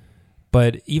bit,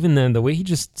 but even then, the way he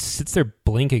just sits there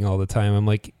blinking all the time, I'm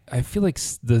like, I feel like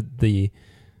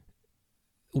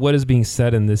what is being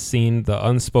said in this scene, the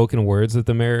unspoken words that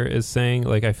the mayor is saying,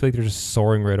 like, I feel like they're just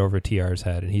soaring right over TR's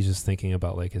head, and he's just thinking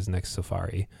about, like, his next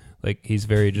safari. Like, he's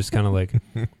very just kind of like,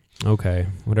 okay,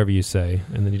 whatever you say,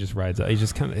 and then he just rides out. He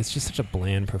just kind of, it's just such a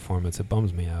bland performance. It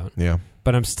bums me out. Yeah.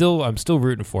 But I'm still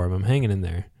rooting for him. I'm hanging in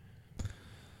there.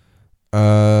 But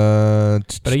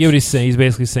I get what he's saying. He's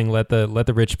basically saying, let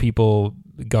the rich people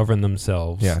govern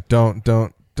themselves. Yeah, don't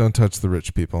touch the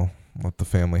rich people. Let the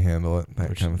family handle it.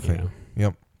 That kind of thing.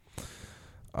 Yeah. Yep.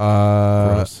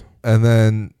 Gross. And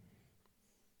then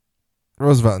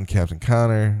Roosevelt and Captain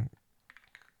Connor.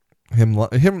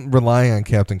 Him relying on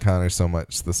Captain Connor so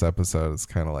much this episode is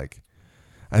kind of like,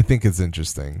 I think it's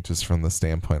interesting just from the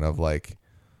standpoint of like,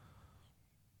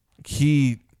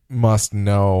 he must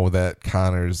know that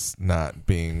Connor's not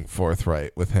being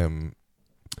forthright with him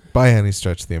by any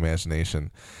stretch of the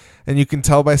imagination. And you can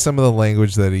tell by some of the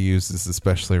language that he uses,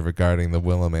 especially regarding the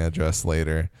Willem address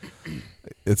later.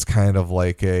 It's kind of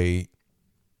like he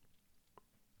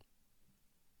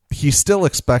still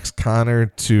expects Connor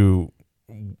to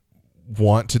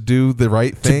want to do the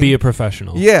right thing. To be a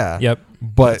professional. Yeah. Yep.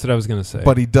 But that's what I was going to say.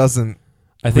 But he doesn't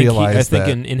realize that.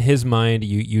 in his mind,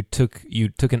 you took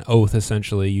an oath,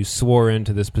 essentially. You swore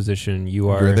into this position.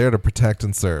 You're there to protect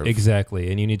and serve.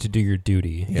 Exactly. And you need to do your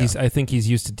duty. Yeah. I think he's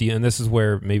used to and this is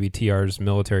where maybe TR's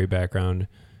military background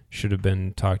should have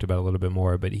been talked about a little bit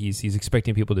more, but he's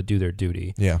expecting people to do their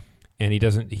duty. Yeah. And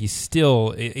he's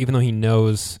still, even though he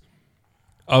knows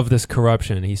of this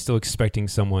corruption, he's still expecting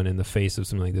someone in the face of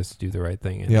something like this to do the right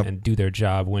thing and do their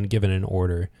job when given an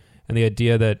order. And the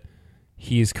idea that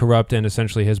he's corrupt and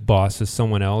essentially his boss is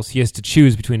someone else, he has to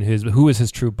choose between who is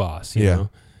his true boss. You know?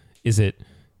 Is it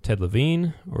Ted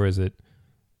Levine or is it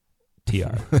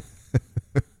TR?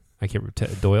 I can't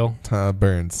remember. Doyle?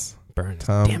 Burns.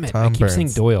 Damn it. I keep Burns.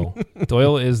 saying Doyle.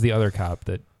 Doyle is the other cop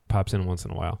that pops in once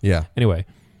in a while. Yeah. Anyway.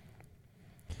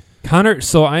 Connor,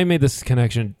 so I made this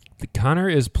connection. Connor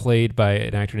is played by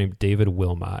an actor named David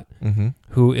Wilmot,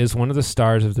 who is one of the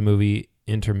stars of the movie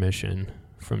Intermission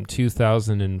from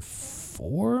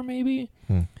 2004, maybe?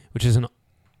 Which is an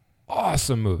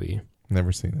awesome movie.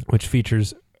 Never seen it. Which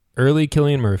features early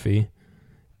Cillian Murphy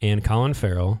and Colin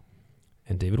Farrell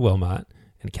and David Wilmot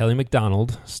and Kelly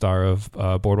MacDonald, star of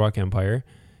Boardwalk Empire,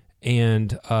 and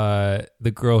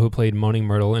the girl who played Moaning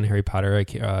Myrtle in Harry Potter,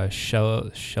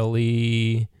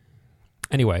 Shelley...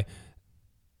 Anyway,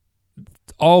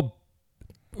 all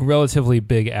relatively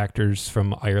big actors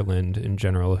from Ireland in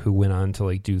general who went on to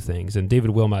like do things, and David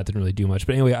Wilmot didn't really do much.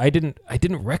 But anyway, I didn't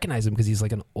recognize him because he's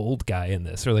like an old guy in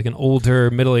this, or like an older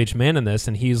middle-aged man in this,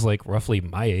 and he's like roughly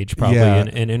my age probably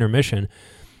in Intermission.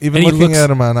 Even looking at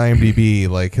him on IMDb,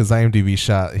 like his IMDb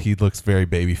shot, he looks very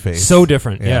baby-faced. So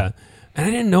different, yeah. And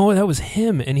I didn't know that was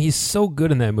him, and he's so good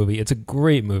in that movie. It's a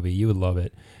great movie. You would love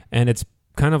it. And it's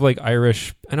kind of like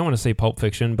Irish, I don't want to say Pulp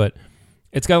Fiction, but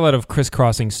it's got a lot of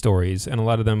crisscrossing stories, and a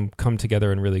lot of them come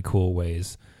together in really cool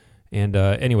ways. And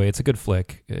anyway, it's a good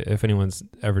flick. If anyone's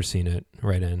ever seen it,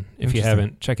 write in. If you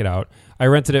haven't, check it out. I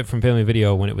rented it from Family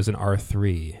Video when it was an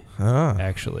R3,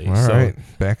 actually. All right,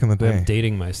 back in the day. I'm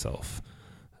dating myself.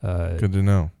 Good to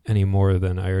know. Any more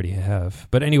than I already have.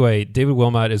 But anyway, David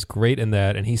Wilmot is great in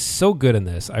that, and he's so good in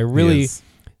this.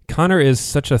 Connor is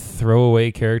such a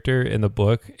throwaway character in the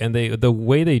book, and the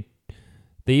way they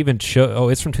even show... Oh,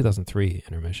 it's from 2003,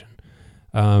 Intermission.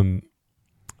 Colm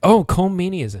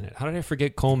Meaney is in it. How did I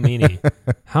forget Colm Meaney?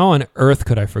 How on earth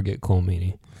could I forget Colm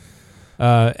Meaney?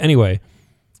 Anyway,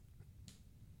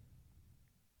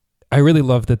 I really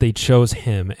love that they chose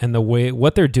him and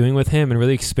what they're doing with him and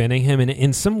really expanding him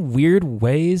in some weird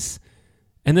ways.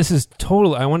 And this is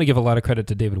total... I want to give a lot of credit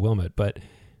to David Wilmot, but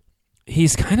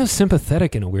he's kind of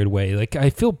sympathetic in a weird way. Like I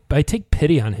take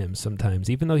pity on him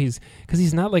sometimes, even though he's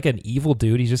not like an evil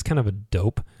dude. He's just kind of a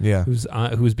dope. Yeah.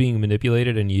 Who's being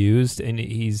manipulated and used. And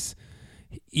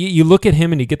you look at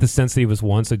him and you get the sense that he was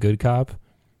once a good cop,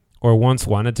 or once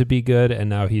wanted to be good, and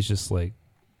now he's just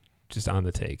on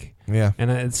the take. Yeah.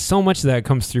 And so much of that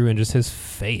comes through in just his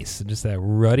face, and just that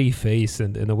ruddy face,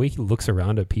 and the way he looks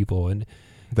around at people, and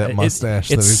that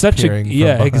mustache. It's such a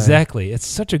exactly. It's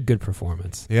such a good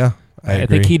performance. Yeah. I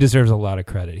think he deserves a lot of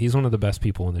credit. He's one of the best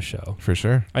people in the show. For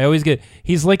sure.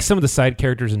 He's like some of the side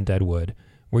characters in Deadwood,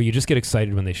 where you just get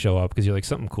excited when they show up because you're like,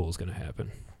 something cool is going to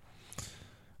happen.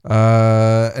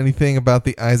 Anything about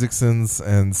the Isaacsons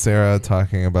and Sarah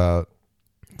talking about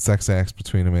sex acts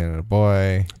between a man and a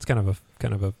boy? It's kind of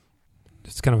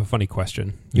a funny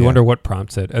question. You wonder what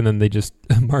prompts it, and then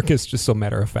Marcus just so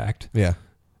matter of fact. Yeah.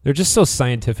 They're just so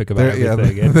scientific about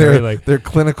everything. Yeah, and their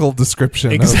clinical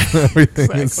description of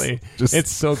everything exactly.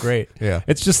 It's so great. Yeah.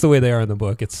 It's just the way they are in the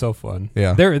book. It's so fun.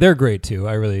 Yeah. They're great too.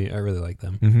 I really like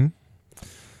them. Mm-hmm.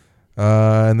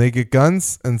 And they get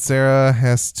guns, and Sarah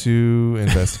has to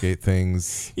investigate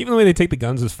things. Even the way they take the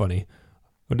guns is funny.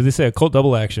 What did they say? A Colt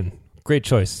double action. Great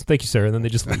choice. Thank you, sir. And then they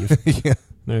just leave. Yeah.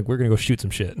 They're like, we're going to go shoot some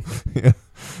shit. Yeah.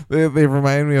 They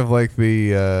remind me of like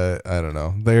the, I don't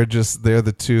know. They're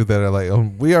the two that are like,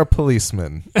 oh, we are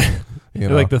policemen. They're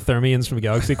like the Thermians from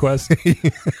Galaxy Quest.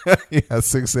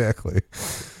 Yes, exactly.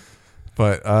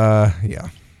 But, yeah.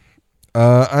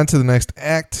 On to the next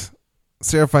act.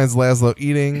 Sarah finds Laszlo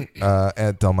eating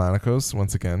at Delmonico's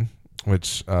once again,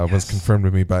 which was confirmed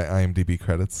to me by IMDb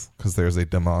credits because there's a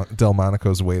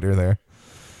Delmonico's waiter there.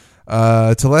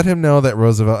 To let him know that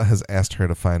Roosevelt has asked her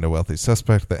to find a wealthy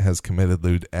suspect that has committed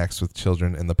lewd acts with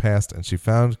children in the past, and she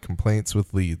found complaints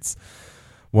with leads.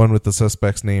 One with the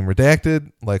suspect's name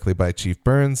redacted, likely by Chief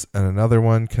Burns, and another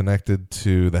one connected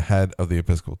to the head of the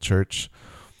Episcopal Church.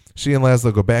 She and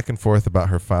Laszlo go back and forth about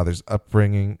her father's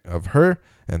upbringing of her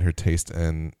and her taste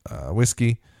in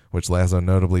whiskey, which Laszlo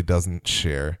notably doesn't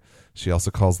share. She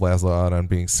also calls Laszlo out on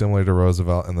being similar to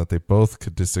Roosevelt and that they both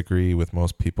could disagree with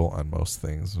most people on most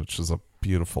things, which is a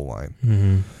beautiful line.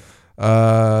 Mm-hmm.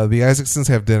 The Isaacsons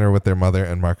have dinner with their mother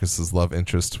and Marcus's love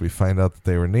interest. We find out that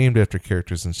they were named after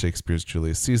characters in Shakespeare's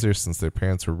Julius Caesar since their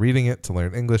parents were reading it to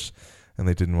learn English, and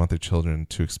they didn't want their children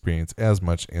to experience as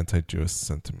much anti-Jewish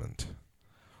sentiment.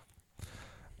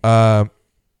 Yeah,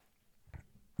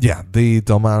 the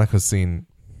Delmonico scene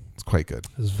is quite good.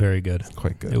 It was very good. It's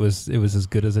quite good. It was as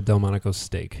good as a Delmonico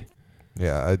steak.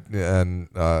 Yeah, and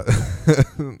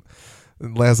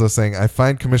Laszlo saying, I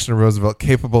find Commissioner Roosevelt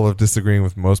capable of disagreeing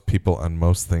with most people on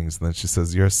most things. And then she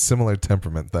says, you're a similar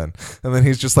temperament then. And then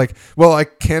he's just like, well, I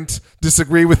can't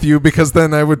disagree with you because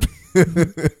then I would.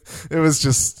 It was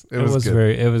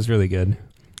good. It was really good.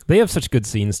 They have such good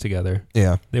scenes together.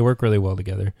 Yeah. They work really well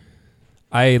together.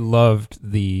 I loved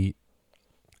the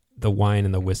wine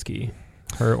and the whiskey.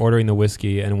 Her ordering the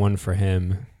whiskey and one for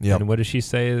him. Yep. And what does she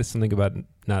say? Something about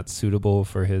not suitable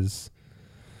for his.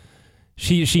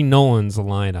 She Nolan's a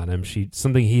line on him.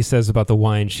 Something he says about the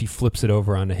wine. She flips it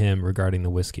over onto him regarding the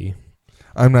whiskey.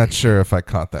 I'm not sure if I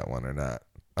caught that one or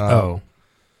not.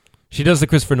 She does the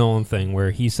Christopher Nolan thing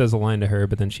where he says a line to her,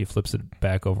 but then she flips it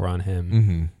back over on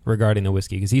him regarding the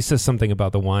whiskey because he says something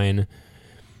about the wine.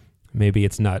 Maybe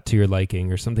it's not to your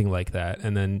liking or something like that.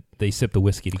 And then they sip the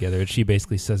whiskey together and she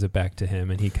basically says it back to him.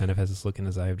 And he kind of has this look in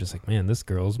his eye of just like, man, this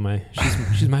girl's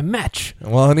she's my match.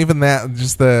 Well, and even that,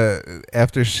 just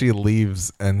after she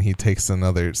leaves and he takes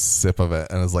another sip of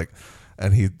it and is like,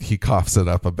 and he coughs it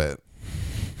up a bit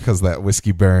because that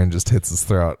whiskey burn just hits his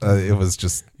throat. It was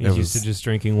just, He's used to just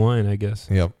drinking wine, I guess.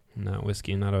 Yep. Not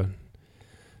whiskey, not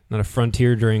a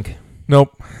frontier drink.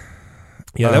 Nope.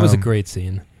 Yeah, that was a great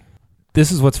scene. This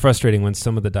is what's frustrating when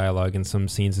some of the dialogue in some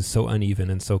scenes is so uneven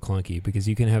and so clunky because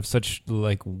you can have such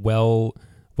like well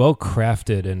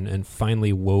crafted and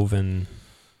finely woven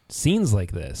scenes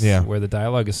like this where the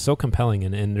dialogue is so compelling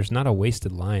and there's not a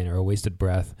wasted line or a wasted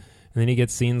breath. And then you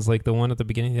get scenes like the one at the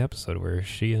beginning of the episode where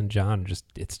she and John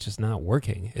it's just not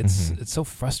working. It's so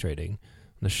frustrating.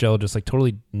 And the show just like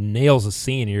totally nails a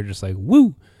scene and you're just like,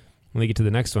 woo. When they get to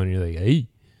the next one, you're like, hey.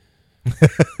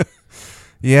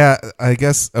 Yeah, I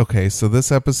guess, okay, so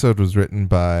this episode was written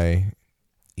by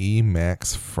E.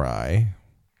 Max Fry.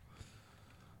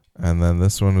 And then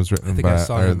this one was written by,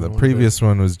 or the previous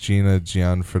one was Gina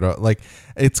Gianfredo. Like,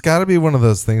 it's got to be one of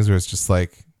those things where it's just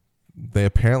like, they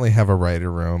apparently have a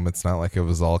writer room. It's not like it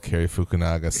was all Cary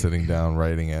Fukunaga sitting down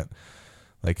writing it.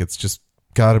 Like, it's just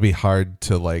got to be hard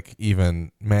to like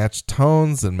even match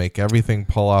tones and make everything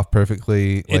pull off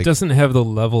perfectly. It doesn't have the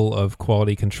level of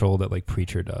quality control that like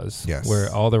Preacher does. Yes. Where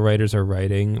all the writers are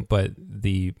writing, but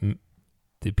the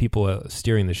people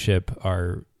steering the ship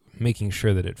are making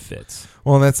sure that it fits.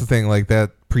 Well, and that's the thing. Like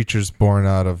that Preacher's born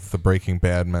out of the Breaking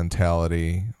Bad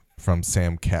mentality from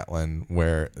Sam Catlin,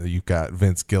 where you've got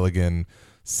Vince Gilligan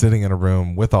sitting in a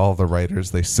room with all the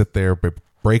writers. They sit there,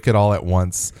 break it all at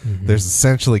once. There's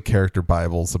essentially character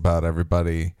Bibles about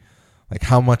everybody. Like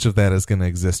how much of that is going to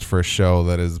exist for a show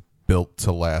that is built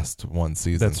to last one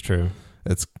season? That's true.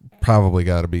 It's probably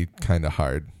got to be kind of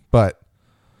hard, but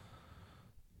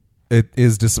it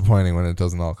is disappointing when it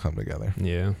doesn't all come together.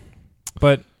 Yeah,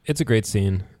 but it's a great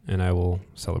scene, and I will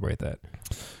celebrate that.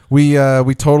 We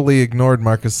totally ignored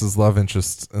Marcus's love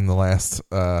interest in the last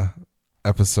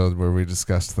episode where we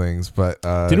discussed things, but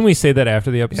didn't we say that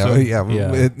after the episode? Yeah.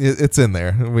 It's in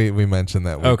there. We mentioned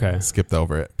that. We skipped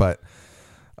over it, but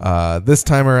this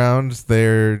time around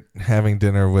they're having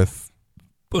dinner with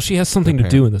Well, she has something to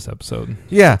do in this episode.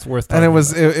 Yeah, it's worth. And it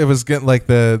was getting like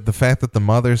the fact that the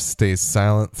mother stays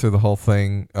silent through the whole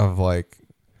thing of like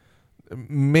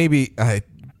maybe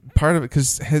part of it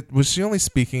because was she only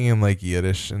speaking in like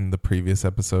Yiddish in the previous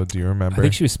episode? Do you remember? I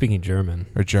think she was speaking German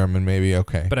or German, maybe.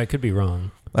 Okay, but I could be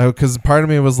wrong. Because part of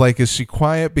me was like, is she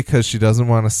quiet because she doesn't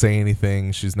want to say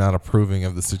anything? She's not approving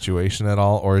of the situation at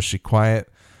all, or is she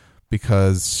quiet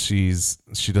because she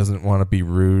doesn't want to be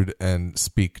rude and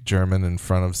speak German in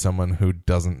front of someone who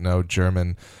doesn't know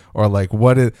German, or like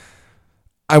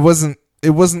it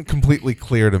wasn't completely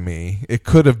clear to me. It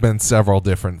could have been several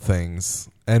different things,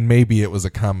 and maybe it was a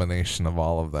combination of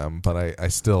all of them, but I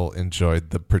still enjoyed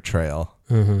the portrayal.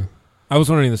 Mm-hmm. I was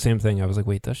wondering the same thing. I was like,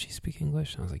 wait, does she speak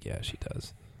English? And I was like, yeah, she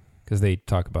does. Because they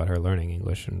talk about her learning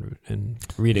English and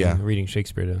reading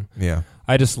Shakespeare. Yeah.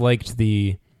 I just liked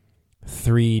the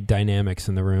three dynamics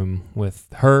in the room with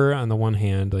her on the one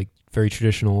hand, like very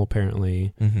traditional,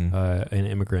 apparently, an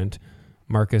immigrant,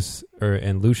 Marcus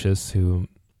and Lucius, who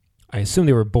I assume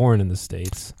they were born in the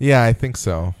States. Yeah, I think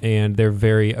so. And they're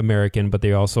very American, but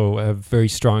they also have very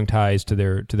strong ties to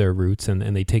their roots,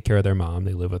 and they take care of their mom.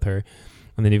 They live with her.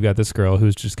 And then you've got this girl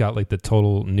who's just got like the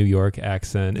total New York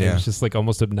accent, and it's just like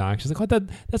almost obnoxious. Like,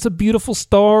 that's a beautiful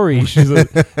story.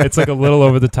 It's like a little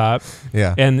over the top.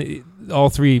 Yeah. And all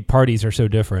three parties are so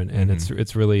different, and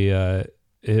it's really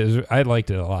I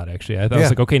liked it a lot, actually. I was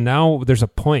like, okay, now there's a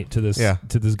point to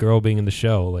this girl being in the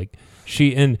show. Like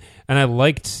and I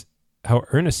liked how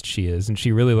earnest she is, and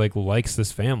she really like likes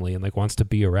this family and like wants to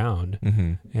be around.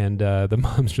 And the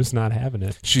mom's just not having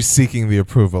it. She's seeking the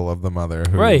approval of the mother,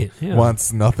 who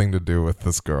wants nothing to do with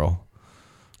this girl,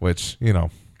 which,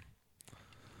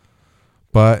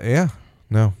 but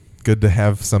good to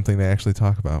have something to actually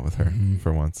talk about with her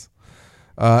for once.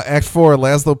 Act 4,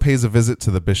 Laszlo pays a visit to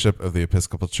the bishop of the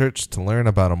Episcopal Church to learn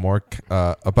about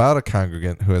about a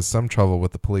congregant who has some trouble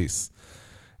with the police.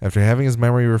 After having his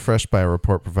memory refreshed by a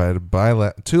report provided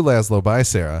to Laszlo by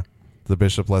Sarah, the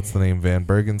bishop lets the name Van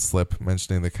Bergen slip,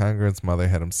 mentioning the congregant's mother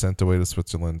had him sent away to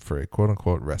Switzerland for a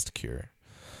quote-unquote rest cure.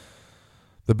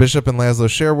 The bishop and Laszlo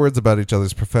share words about each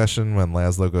other's profession when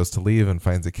Laszlo goes to leave and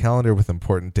finds a calendar with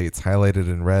important dates highlighted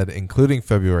in red, including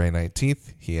February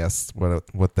 19th. He asks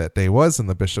what that day was, and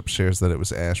the bishop shares that it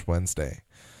was Ash Wednesday.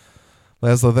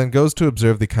 Laszlo then goes to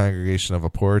observe the congregation of a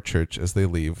poorer church as they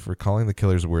leave, recalling the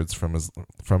killer's words from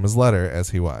his letter as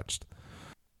he watched.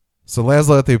 So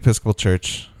Laszlo at the Episcopal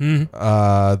Church,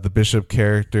 the bishop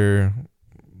character,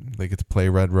 they get to play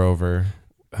Red Rover.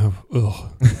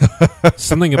 Oh,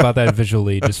 something about that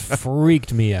visually just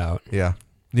freaked me out. Yeah.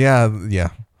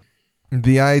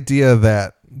 The idea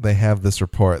that they have this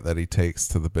report that he takes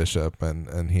to the bishop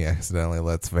and he accidentally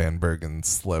lets Van Bergen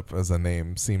slip as a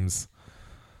name seems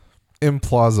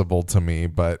implausible to me,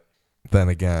 but then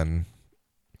again,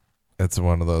 it's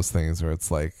one of those things where it's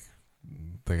like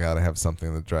they got to have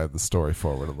something to drive the story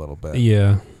forward a little bit.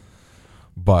 Yeah.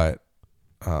 But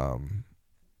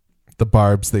the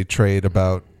barbs they trade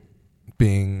about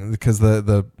being, because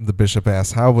the bishop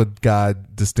asks, how would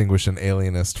God distinguish an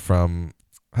alienist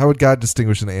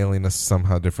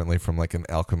somehow differently from like an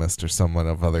alchemist or someone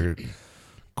of other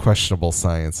questionable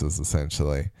sciences,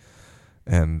 essentially.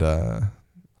 And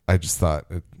I just thought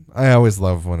I always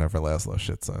love whenever Laszlo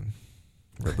shits on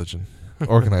religion,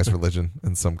 organized religion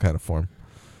in some kind of form.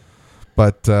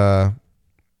 But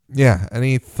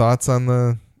any thoughts on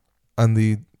the?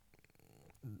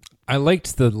 I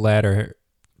liked the latter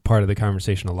part of the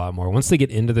conversation a lot more. Once they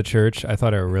get into the church, I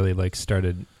thought it really like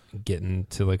started getting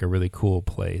to like a really cool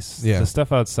place. Yeah. The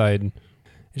stuff outside,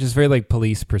 it's just very like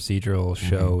police procedural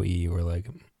show-y, where like,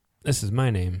 this is my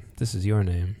name, this is your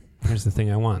name, here's the thing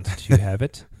I want, do you have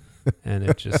it? And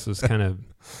it just was kind of,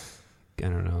 I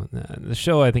don't know. The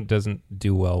show, I think, doesn't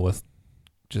do well with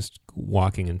just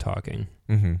walking and talking.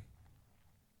 Mm-hmm.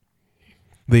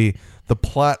 The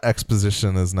plot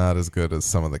exposition is not as good as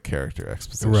some of the character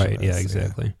exposition. Right, yeah,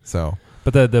 exactly. Yeah. So,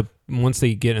 but the once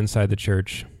they get inside the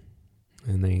church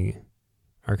and they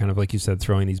are kind of, like you said,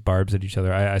 throwing these barbs at each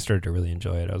other, I started to really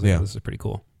enjoy it. I was like, this is pretty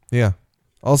cool. Yeah.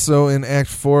 Also, in Act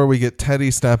 4, we get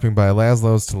Teddy stopping by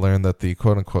Laszlo's to learn that the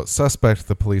quote-unquote suspect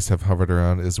the police have hovered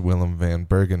around is Willem Van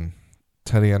Bergen.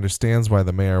 Teddy understands why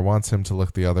the mayor wants him to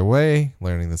look the other way,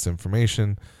 learning this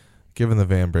information, given the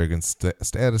Van Bergen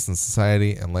status in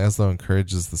society, and Laszlo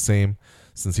encourages the same,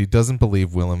 since he doesn't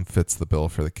believe Willem fits the bill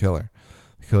for the killer.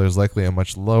 The killer is likely a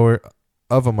much lower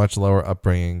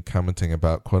upbringing, commenting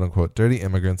about quote-unquote dirty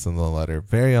immigrants in the letter,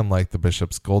 very unlike the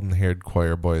bishop's golden-haired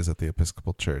choir boys at the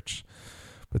Episcopal Church.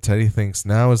 But Teddy thinks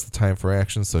now is the time for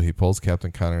action, so he pulls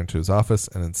Captain Connor into his office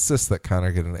and insists that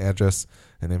Connor get an address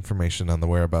and information on the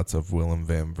whereabouts of Willem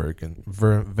Van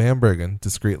Bergen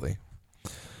discreetly.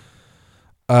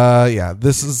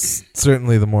 This is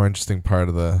certainly the more interesting part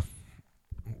of the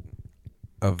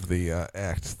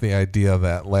act. The idea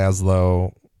that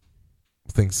Laszlo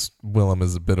thinks Willem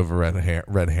is a bit of a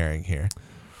red herring here.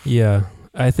 Yeah,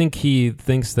 I think he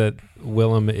thinks that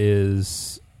Willem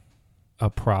is a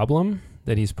problem,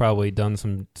 that he's probably done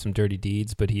some dirty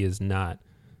deeds, but he is not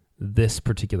this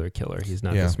particular killer. He's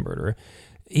not this murderer.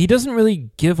 He doesn't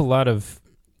really give a lot of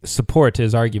support to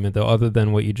his argument, though, other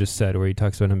than what you just said, where he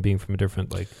talks about him being from a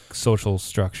different social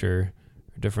structure,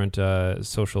 different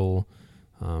social.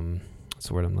 What's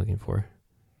the word I'm looking for?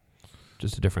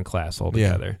 Just a different class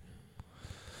altogether. Yeah.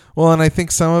 Well, and I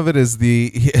think some of it is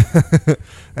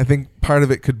I think part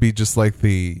of it could be just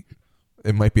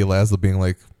it might be Laszlo being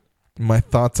like, my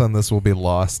thoughts on this will be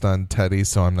lost on Teddy,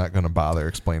 so I'm not going to bother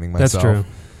explaining myself. That's true.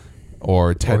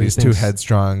 Or Teddy's too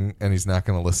headstrong, and he's not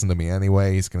going to listen to me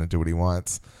anyway. He's going to do what he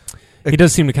wants. He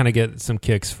does seem to kind of get some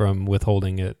kicks from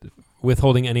withholding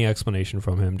any explanation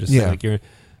from him. Just saying,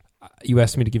 you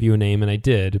asked me to give you a name, and I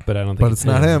did, but I don't think But it's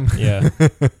not him.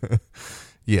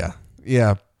 Yeah.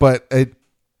 Yeah. But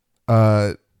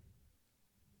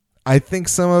I think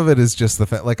some of it is just the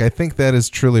fact. I think that is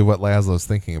truly what Laszlo's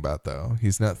thinking about, though.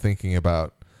 He's not thinking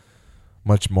about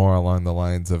much more along the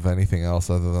lines of anything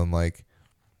else other than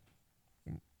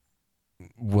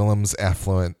Willem's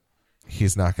affluent.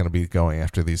 He's not going to be going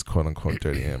after these quote unquote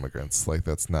dirty immigrants.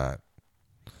 That's not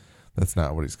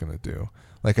what he's going to do.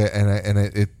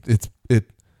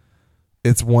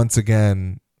 It's once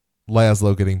again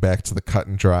Laszlo getting back to the cut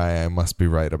and dry. I must be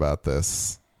right about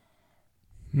this.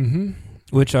 Mm-hmm.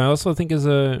 Which I also think is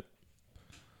a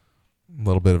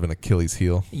little bit of an Achilles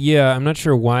heel. Yeah, I'm not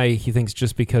sure why he thinks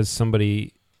just because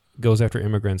somebody goes after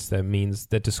immigrants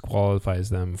that disqualifies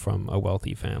them from a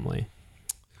wealthy family.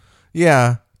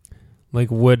 Yeah.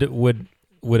 Would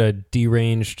a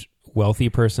deranged wealthy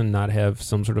person not have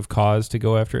some sort of cause to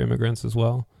go after immigrants as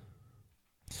well?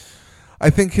 I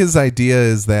think his idea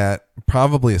is that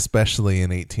probably, especially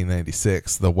in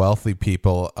 1896, the wealthy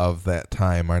people of that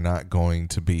time are not going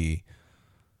to be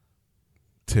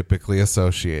typically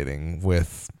associating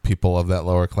with people of that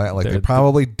lower class. They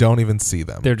probably don't even see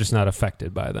them. They're just not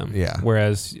affected by them. Yeah.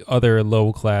 Whereas other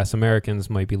low class Americans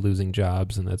might be losing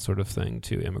jobs and that sort of thing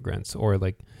to immigrants, or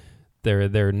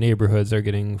their neighborhoods are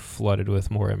getting flooded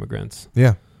with more immigrants.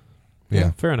 Yeah.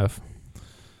 Fair enough.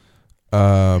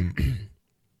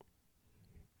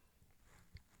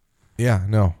 Yeah,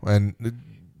 no. And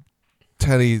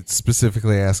Teddy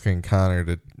specifically asking Connor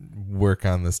to work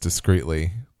on this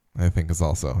discreetly, I think, is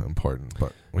also important.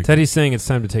 But Teddy saying it's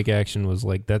time to take action was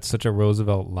that's such a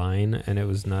Roosevelt line, and it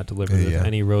was not delivered with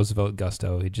any Roosevelt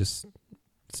gusto. It's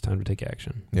time to take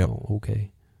action. Yep. Oh,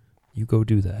 okay. You go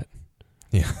do that.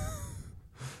 Yeah.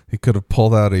 He could have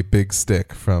pulled out a big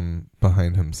stick from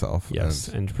behind himself. Yes,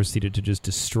 and proceeded to just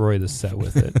destroy the set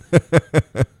with it.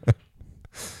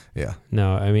 Yeah.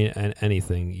 No, I mean,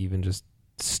 anything, even just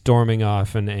storming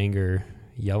off in anger,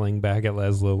 yelling back at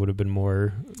Laszlo would have been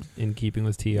more in keeping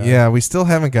with T.R. Yeah, we still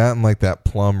haven't gotten that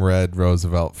plum red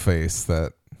Roosevelt face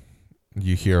that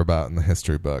you hear about in the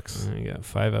history books. You got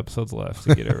 5 episodes left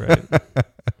to get it right.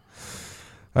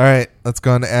 All right, let's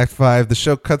go on to Act 5. The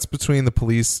show cuts between the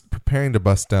police preparing to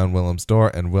bust down Willem's door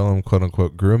and Willem,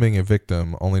 quote-unquote, grooming a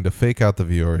victim, only to fake out the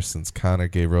viewer since Connor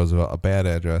gave Roosevelt a bad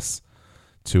address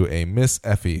to a Miss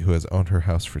Effie who has owned her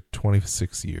house for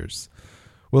 26 years.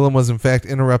 Willem was in fact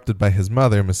interrupted by his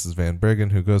mother, Mrs. Van Bergen,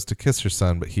 who goes to kiss her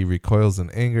son, but he recoils in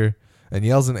anger and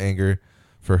yells in anger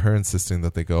for her insisting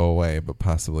that they go away, but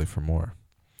possibly for more.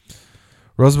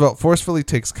 Roosevelt forcefully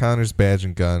takes Connor's badge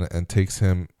and gun and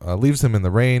leaves him in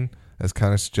the rain, as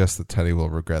Connor suggests that Teddy will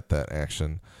regret that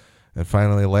action. And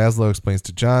finally, Laszlo explains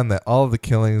to John that all of the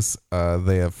killings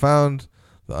they have found,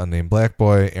 the unnamed black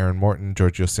boy, Aaron Morton,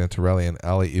 Giorgio Santorelli, and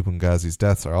Ali Ibn Ghazi's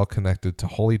deaths are all connected to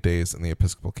holy days in the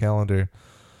Episcopal calendar.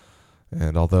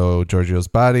 And although Giorgio's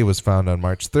body was found on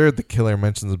March 3rd, the killer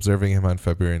mentions observing him on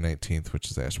February 19th, which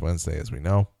is Ash Wednesday, as we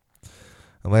know.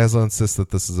 And Laszlo insists that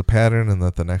this is a pattern and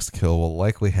that the next kill will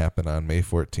likely happen on May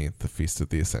 14th, the Feast of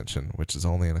the Ascension, which is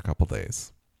only in a couple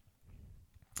days.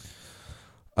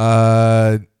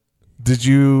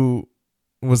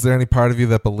 Was there any part of you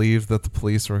that believed that the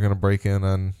police were going to break in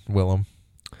on Willem?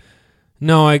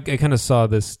 No, I kind of saw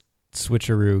this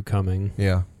switcheroo coming.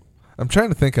 Yeah. I'm trying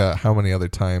to think of how many other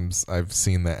times I've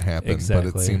seen that happen,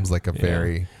 exactly. But it seems like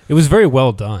very... It was very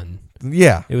well done.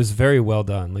 Yeah. It was very well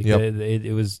done. Yep.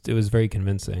 It was very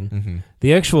convincing. Mm-hmm.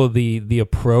 The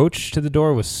approach to the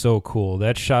door was so cool.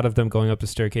 That shot of them going up the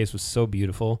staircase was so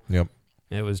beautiful. Yep.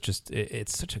 It was just,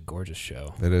 it's such a gorgeous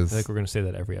show. It is. I think we're going to say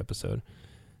that every episode.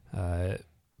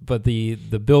 But the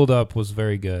build-up was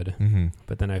very good. Mm-hmm.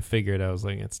 But then I figured, I was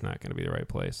like, it's not going to be the right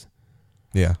place.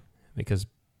 Yeah. Because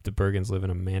the Bergens live in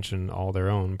a mansion all their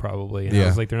own, probably. And Yeah. I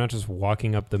was like, they're not just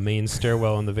walking up the main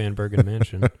stairwell in the Van Bergen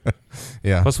mansion.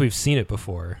 Yeah. Plus, we've seen it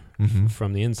before Mm-hmm.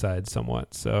 from the inside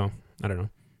somewhat. So, I don't know.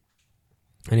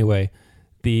 Anyway,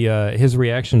 his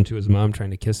reaction to his mom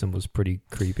trying to kiss him was pretty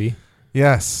creepy.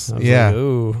 Yes. I was Yeah. like,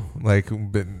 ooh. Like,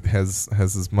 but has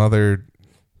his mother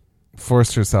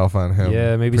forced herself on him?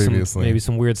 Yeah, maybe previously?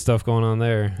 some weird stuff going on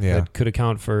there. Yeah. That could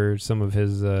account for some of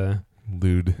his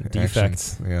lewd defects.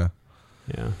 actions. Yeah.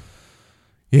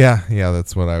 Yeah. Yeah.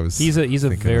 That's what I was. He's a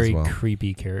thinking very as well.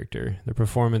 creepy character. The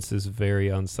performance is very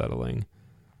unsettling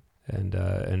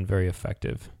and very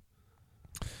effective.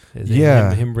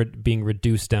 Yeah. Him being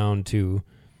reduced down to,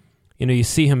 you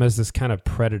see him as this kind of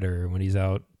predator when he's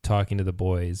out talking to the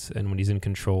boys and when he's in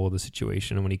control of the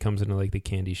situation and when he comes into like the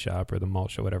candy shop or the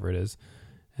malt shop, whatever it is,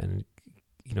 and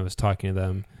is talking to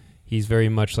them. He's very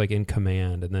much like in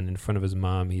command, and then in front of his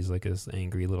mom, he's like this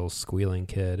angry little squealing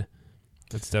kid.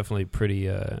 It's definitely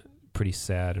pretty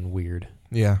sad and weird.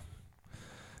 Yeah.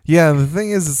 Yeah, the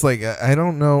thing is, it's like, I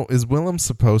don't know, is Willem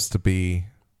supposed to be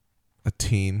a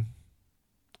teen?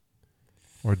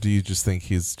 Or do you just think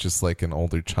he's just like an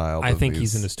older child? I think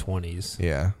he's in his 20s.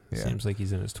 Yeah. Seems like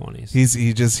he's in his 20s.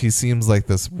 He seems like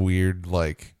this weird,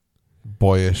 like,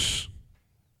 boyish,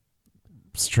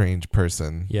 strange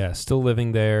person. Yeah, still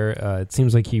living there. It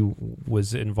seems like he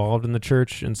was involved in the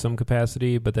church in some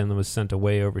capacity, but then was sent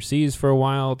away overseas for a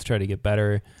while to try to get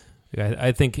better.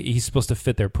 I think he's supposed to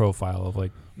fit their profile of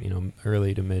like,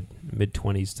 early to mid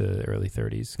 20s to early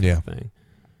 30s kind of thing.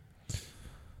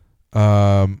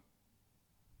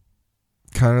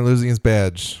 Connor losing his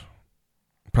badge.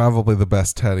 Probably the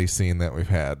best Teddy scene that we've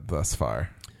had thus far.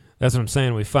 That's what I'm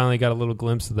saying. We finally got a little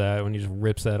glimpse of that when he just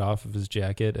rips that off of his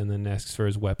jacket and then asks for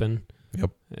his weapon.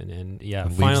 Yep. And yeah,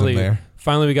 And leaves him there.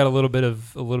 finally we got a little bit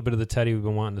of the Teddy we've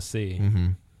been wanting to see. Mm-hmm.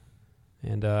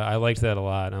 And I liked that a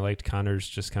lot. And I liked Connor's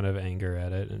just kind of anger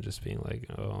at it and just being like,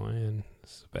 "Oh man,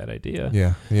 this is a bad idea."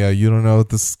 Yeah. You don't know what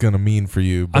this is gonna mean for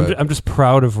you. But I'm just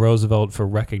proud of Roosevelt for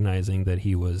recognizing that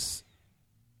he was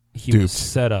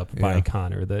set up by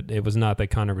Connor. That it was not that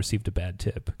Connor received a bad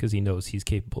tip, because he knows he's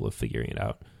capable of figuring it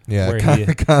out.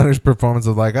 Yeah, Connor's performance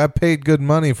was like, I paid good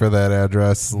money for that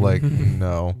address. Like,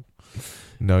 no,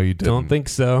 you didn't. Don't think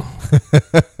so.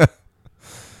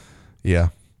 Yeah.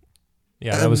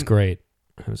 Yeah, that was great.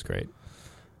 That was great.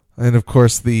 And of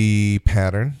course, the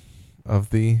pattern of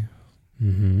the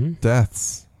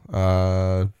deaths.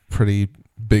 Pretty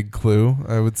big clue,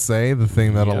 I would say. The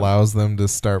thing that allows them to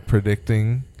start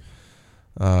predicting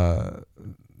the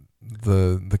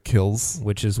kills.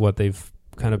 Which is what they've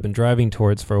kind of been driving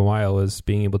towards for a while, is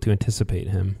being able to anticipate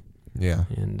him. Yeah.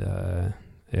 And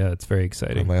it's very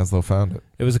exciting. And Laszlo found it.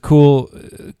 It was a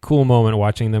cool moment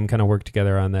watching them kind of work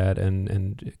together on that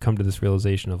and come to this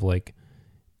realization of like,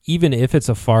 even if it's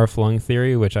a far-flung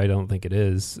theory, which I don't think it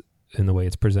is in the way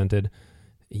it's presented,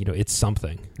 it's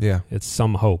something. Yeah. It's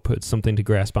some hope. It's something to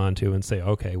grasp onto and say,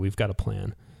 okay, we've got a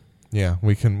plan. Yeah,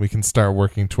 we can start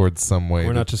working towards some way.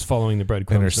 We're not just following the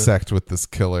breadcrumbs. Intersect with this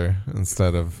killer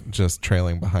instead of just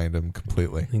trailing behind him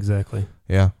completely. Exactly.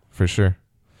 Yeah, for sure.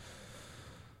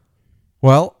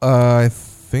 Well, I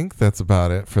think that's about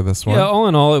it for this one. Yeah, all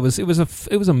in all, it was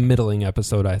a middling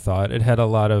episode, I thought. It had a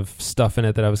lot of stuff in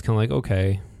it that I was kind of like,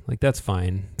 okay, like that's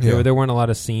fine. Yeah. There weren't a lot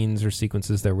of scenes or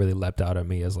sequences that really leapt out at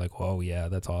me as like, oh yeah,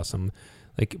 that's awesome.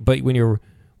 Like, but when you're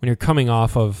coming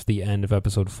off of the end of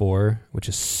episode 4, which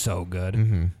is so good,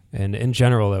 and in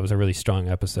general, that was a really strong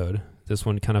episode. This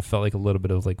one kind of felt like a little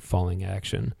bit of like falling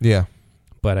action. Yeah.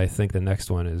 But I think the next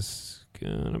one is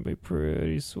gonna be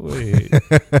pretty sweet.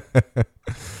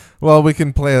 Well, we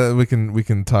can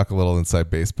talk a little inside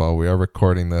baseball. We are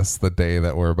recording this the day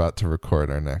that we're about to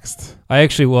record our next. I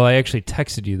actually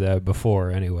texted you that before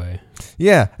anyway.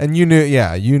 Yeah, and you knew.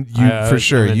 Yeah, you for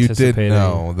sure. You did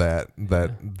know that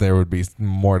there would be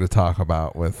more to talk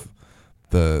about with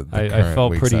the I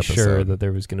felt pretty episode. sure that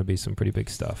there was going to be some pretty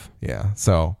big stuff. Yeah.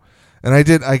 So, and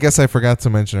I guess I forgot to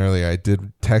mention earlier, I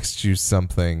did text you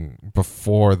something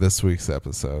before this week's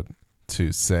episode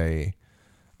to say,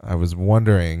 I was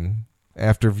wondering,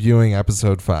 after viewing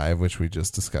episode 5, which we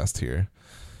just discussed here,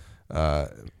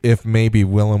 if maybe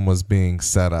Willem was being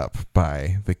set up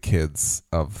by the kids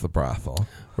of the brothel.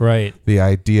 Right. The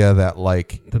idea that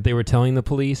that they were telling the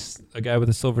police, a guy with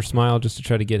a silver smile, just to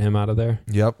try to get him out of there.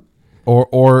 Yep.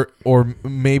 Or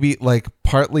maybe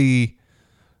partly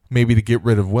maybe to get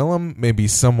rid of Willem, maybe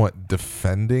somewhat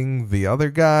defending the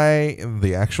other guy,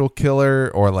 the actual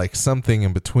killer, or like something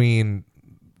in between.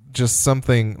 Just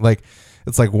something like,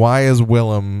 it's like, why is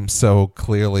Willem so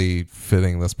clearly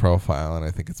fitting this profile? And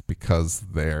I think it's because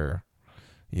they're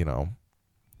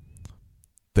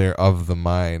of the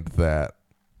mind that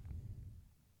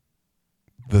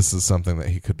this is something that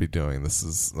he could be doing. This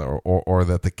is, or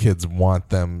that the kids want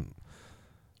them,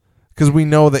 because we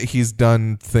know that he's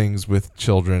done things with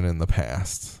children in the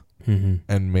past,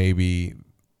 and maybe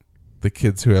the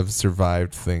kids who have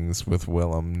survived things with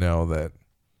Willem know that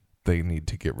they need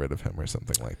to get rid of him or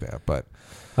something like that. But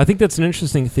I think that's an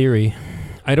interesting theory.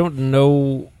 I don't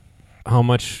know how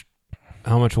much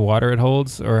water it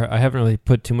holds, or I haven't really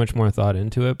put too much more thought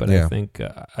into it, but yeah.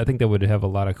 I think that would have a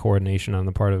lot of coordination on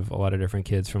the part of a lot of different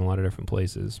kids from a lot of different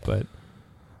places. But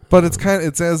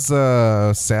it's as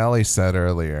Sally said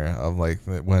earlier, of like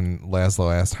when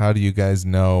Laszlo asked, how do you guys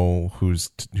know who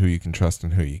you can trust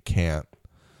and who you can't?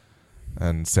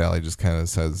 And Sally just kind of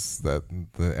says that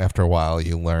after a while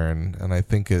you learn. And I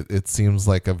think it seems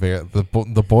like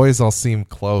the boys all seem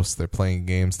close. They're playing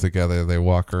games together. They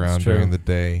walk around during the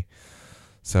day.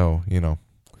 So,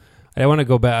 I want to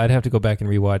go back. I'd have to go back and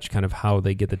rewatch kind of how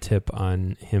they get the tip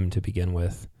on him to begin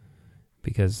with,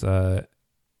 because they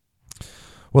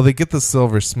get the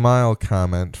silver smile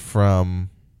comment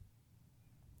from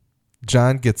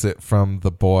John. Gets it from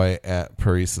the boy at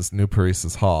New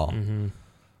Paris's Hall,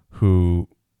 who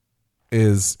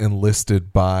is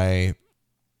enlisted by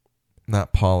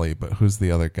not Paulie, but who's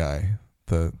the other guy,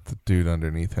 the dude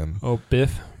underneath him? Oh,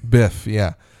 Biff. Biff,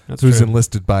 yeah. That's who's true.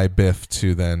 Enlisted by Biff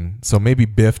to then. So maybe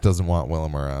Biff doesn't want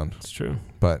Willem around. That's true.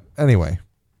 But anyway,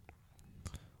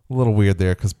 a little weird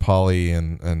there because Paulie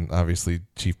and obviously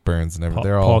Chief Burns and everything.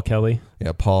 Paul Kelly.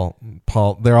 Yeah, Paul.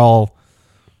 They're all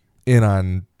in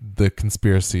on the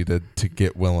conspiracy to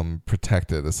get Willem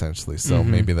protected, essentially. So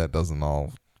maybe that doesn't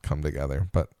all come together.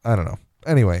 But I don't know.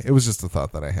 Anyway, it was just a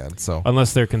thought that I had. So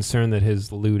unless they're concerned that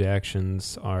his lewd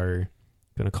actions are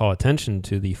going to call attention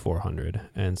to the 400,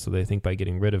 and so they think by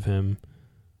getting rid of him,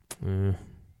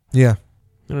 yeah,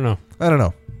 I don't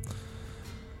know.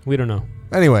 We don't know.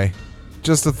 Anyway,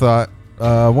 just a thought.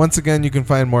 Once again, you can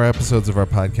find more episodes of our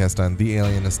podcast on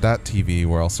thealienist.tv.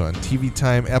 We're also on TV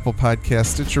Time, Apple Podcasts,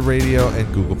 Stitcher Radio,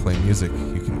 and Google Play Music.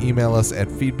 You can email us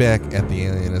at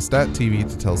feedback@thealienist.tv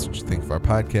to tell us what you think of our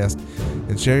podcast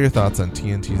and share your thoughts on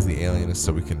TNT's The Alienist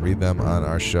so we can read them on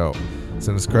our show.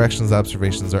 Send us corrections,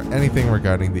 observations, or anything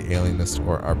regarding The Alienist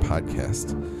or our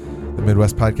podcast. The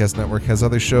Midwest Podcast Network has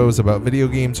other shows about video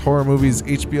games, horror movies,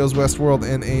 HBO's Westworld,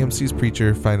 and AMC's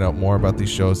Preacher. Find out more about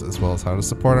these shows as well as how to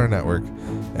support our network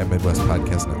at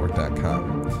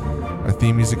MidwestPodcastNetwork.com. Our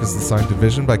theme music is the song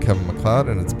Division by Kevin MacLeod,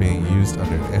 and it's being used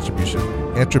under an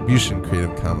Attribution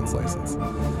Creative Commons license.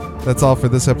 That's all for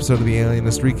this episode of The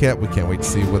Alienist Recap. We can't wait to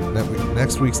see what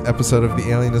next week's episode of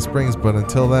The Alienist brings, but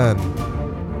until then,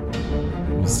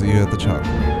 we'll see you at the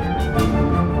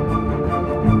chalkboard.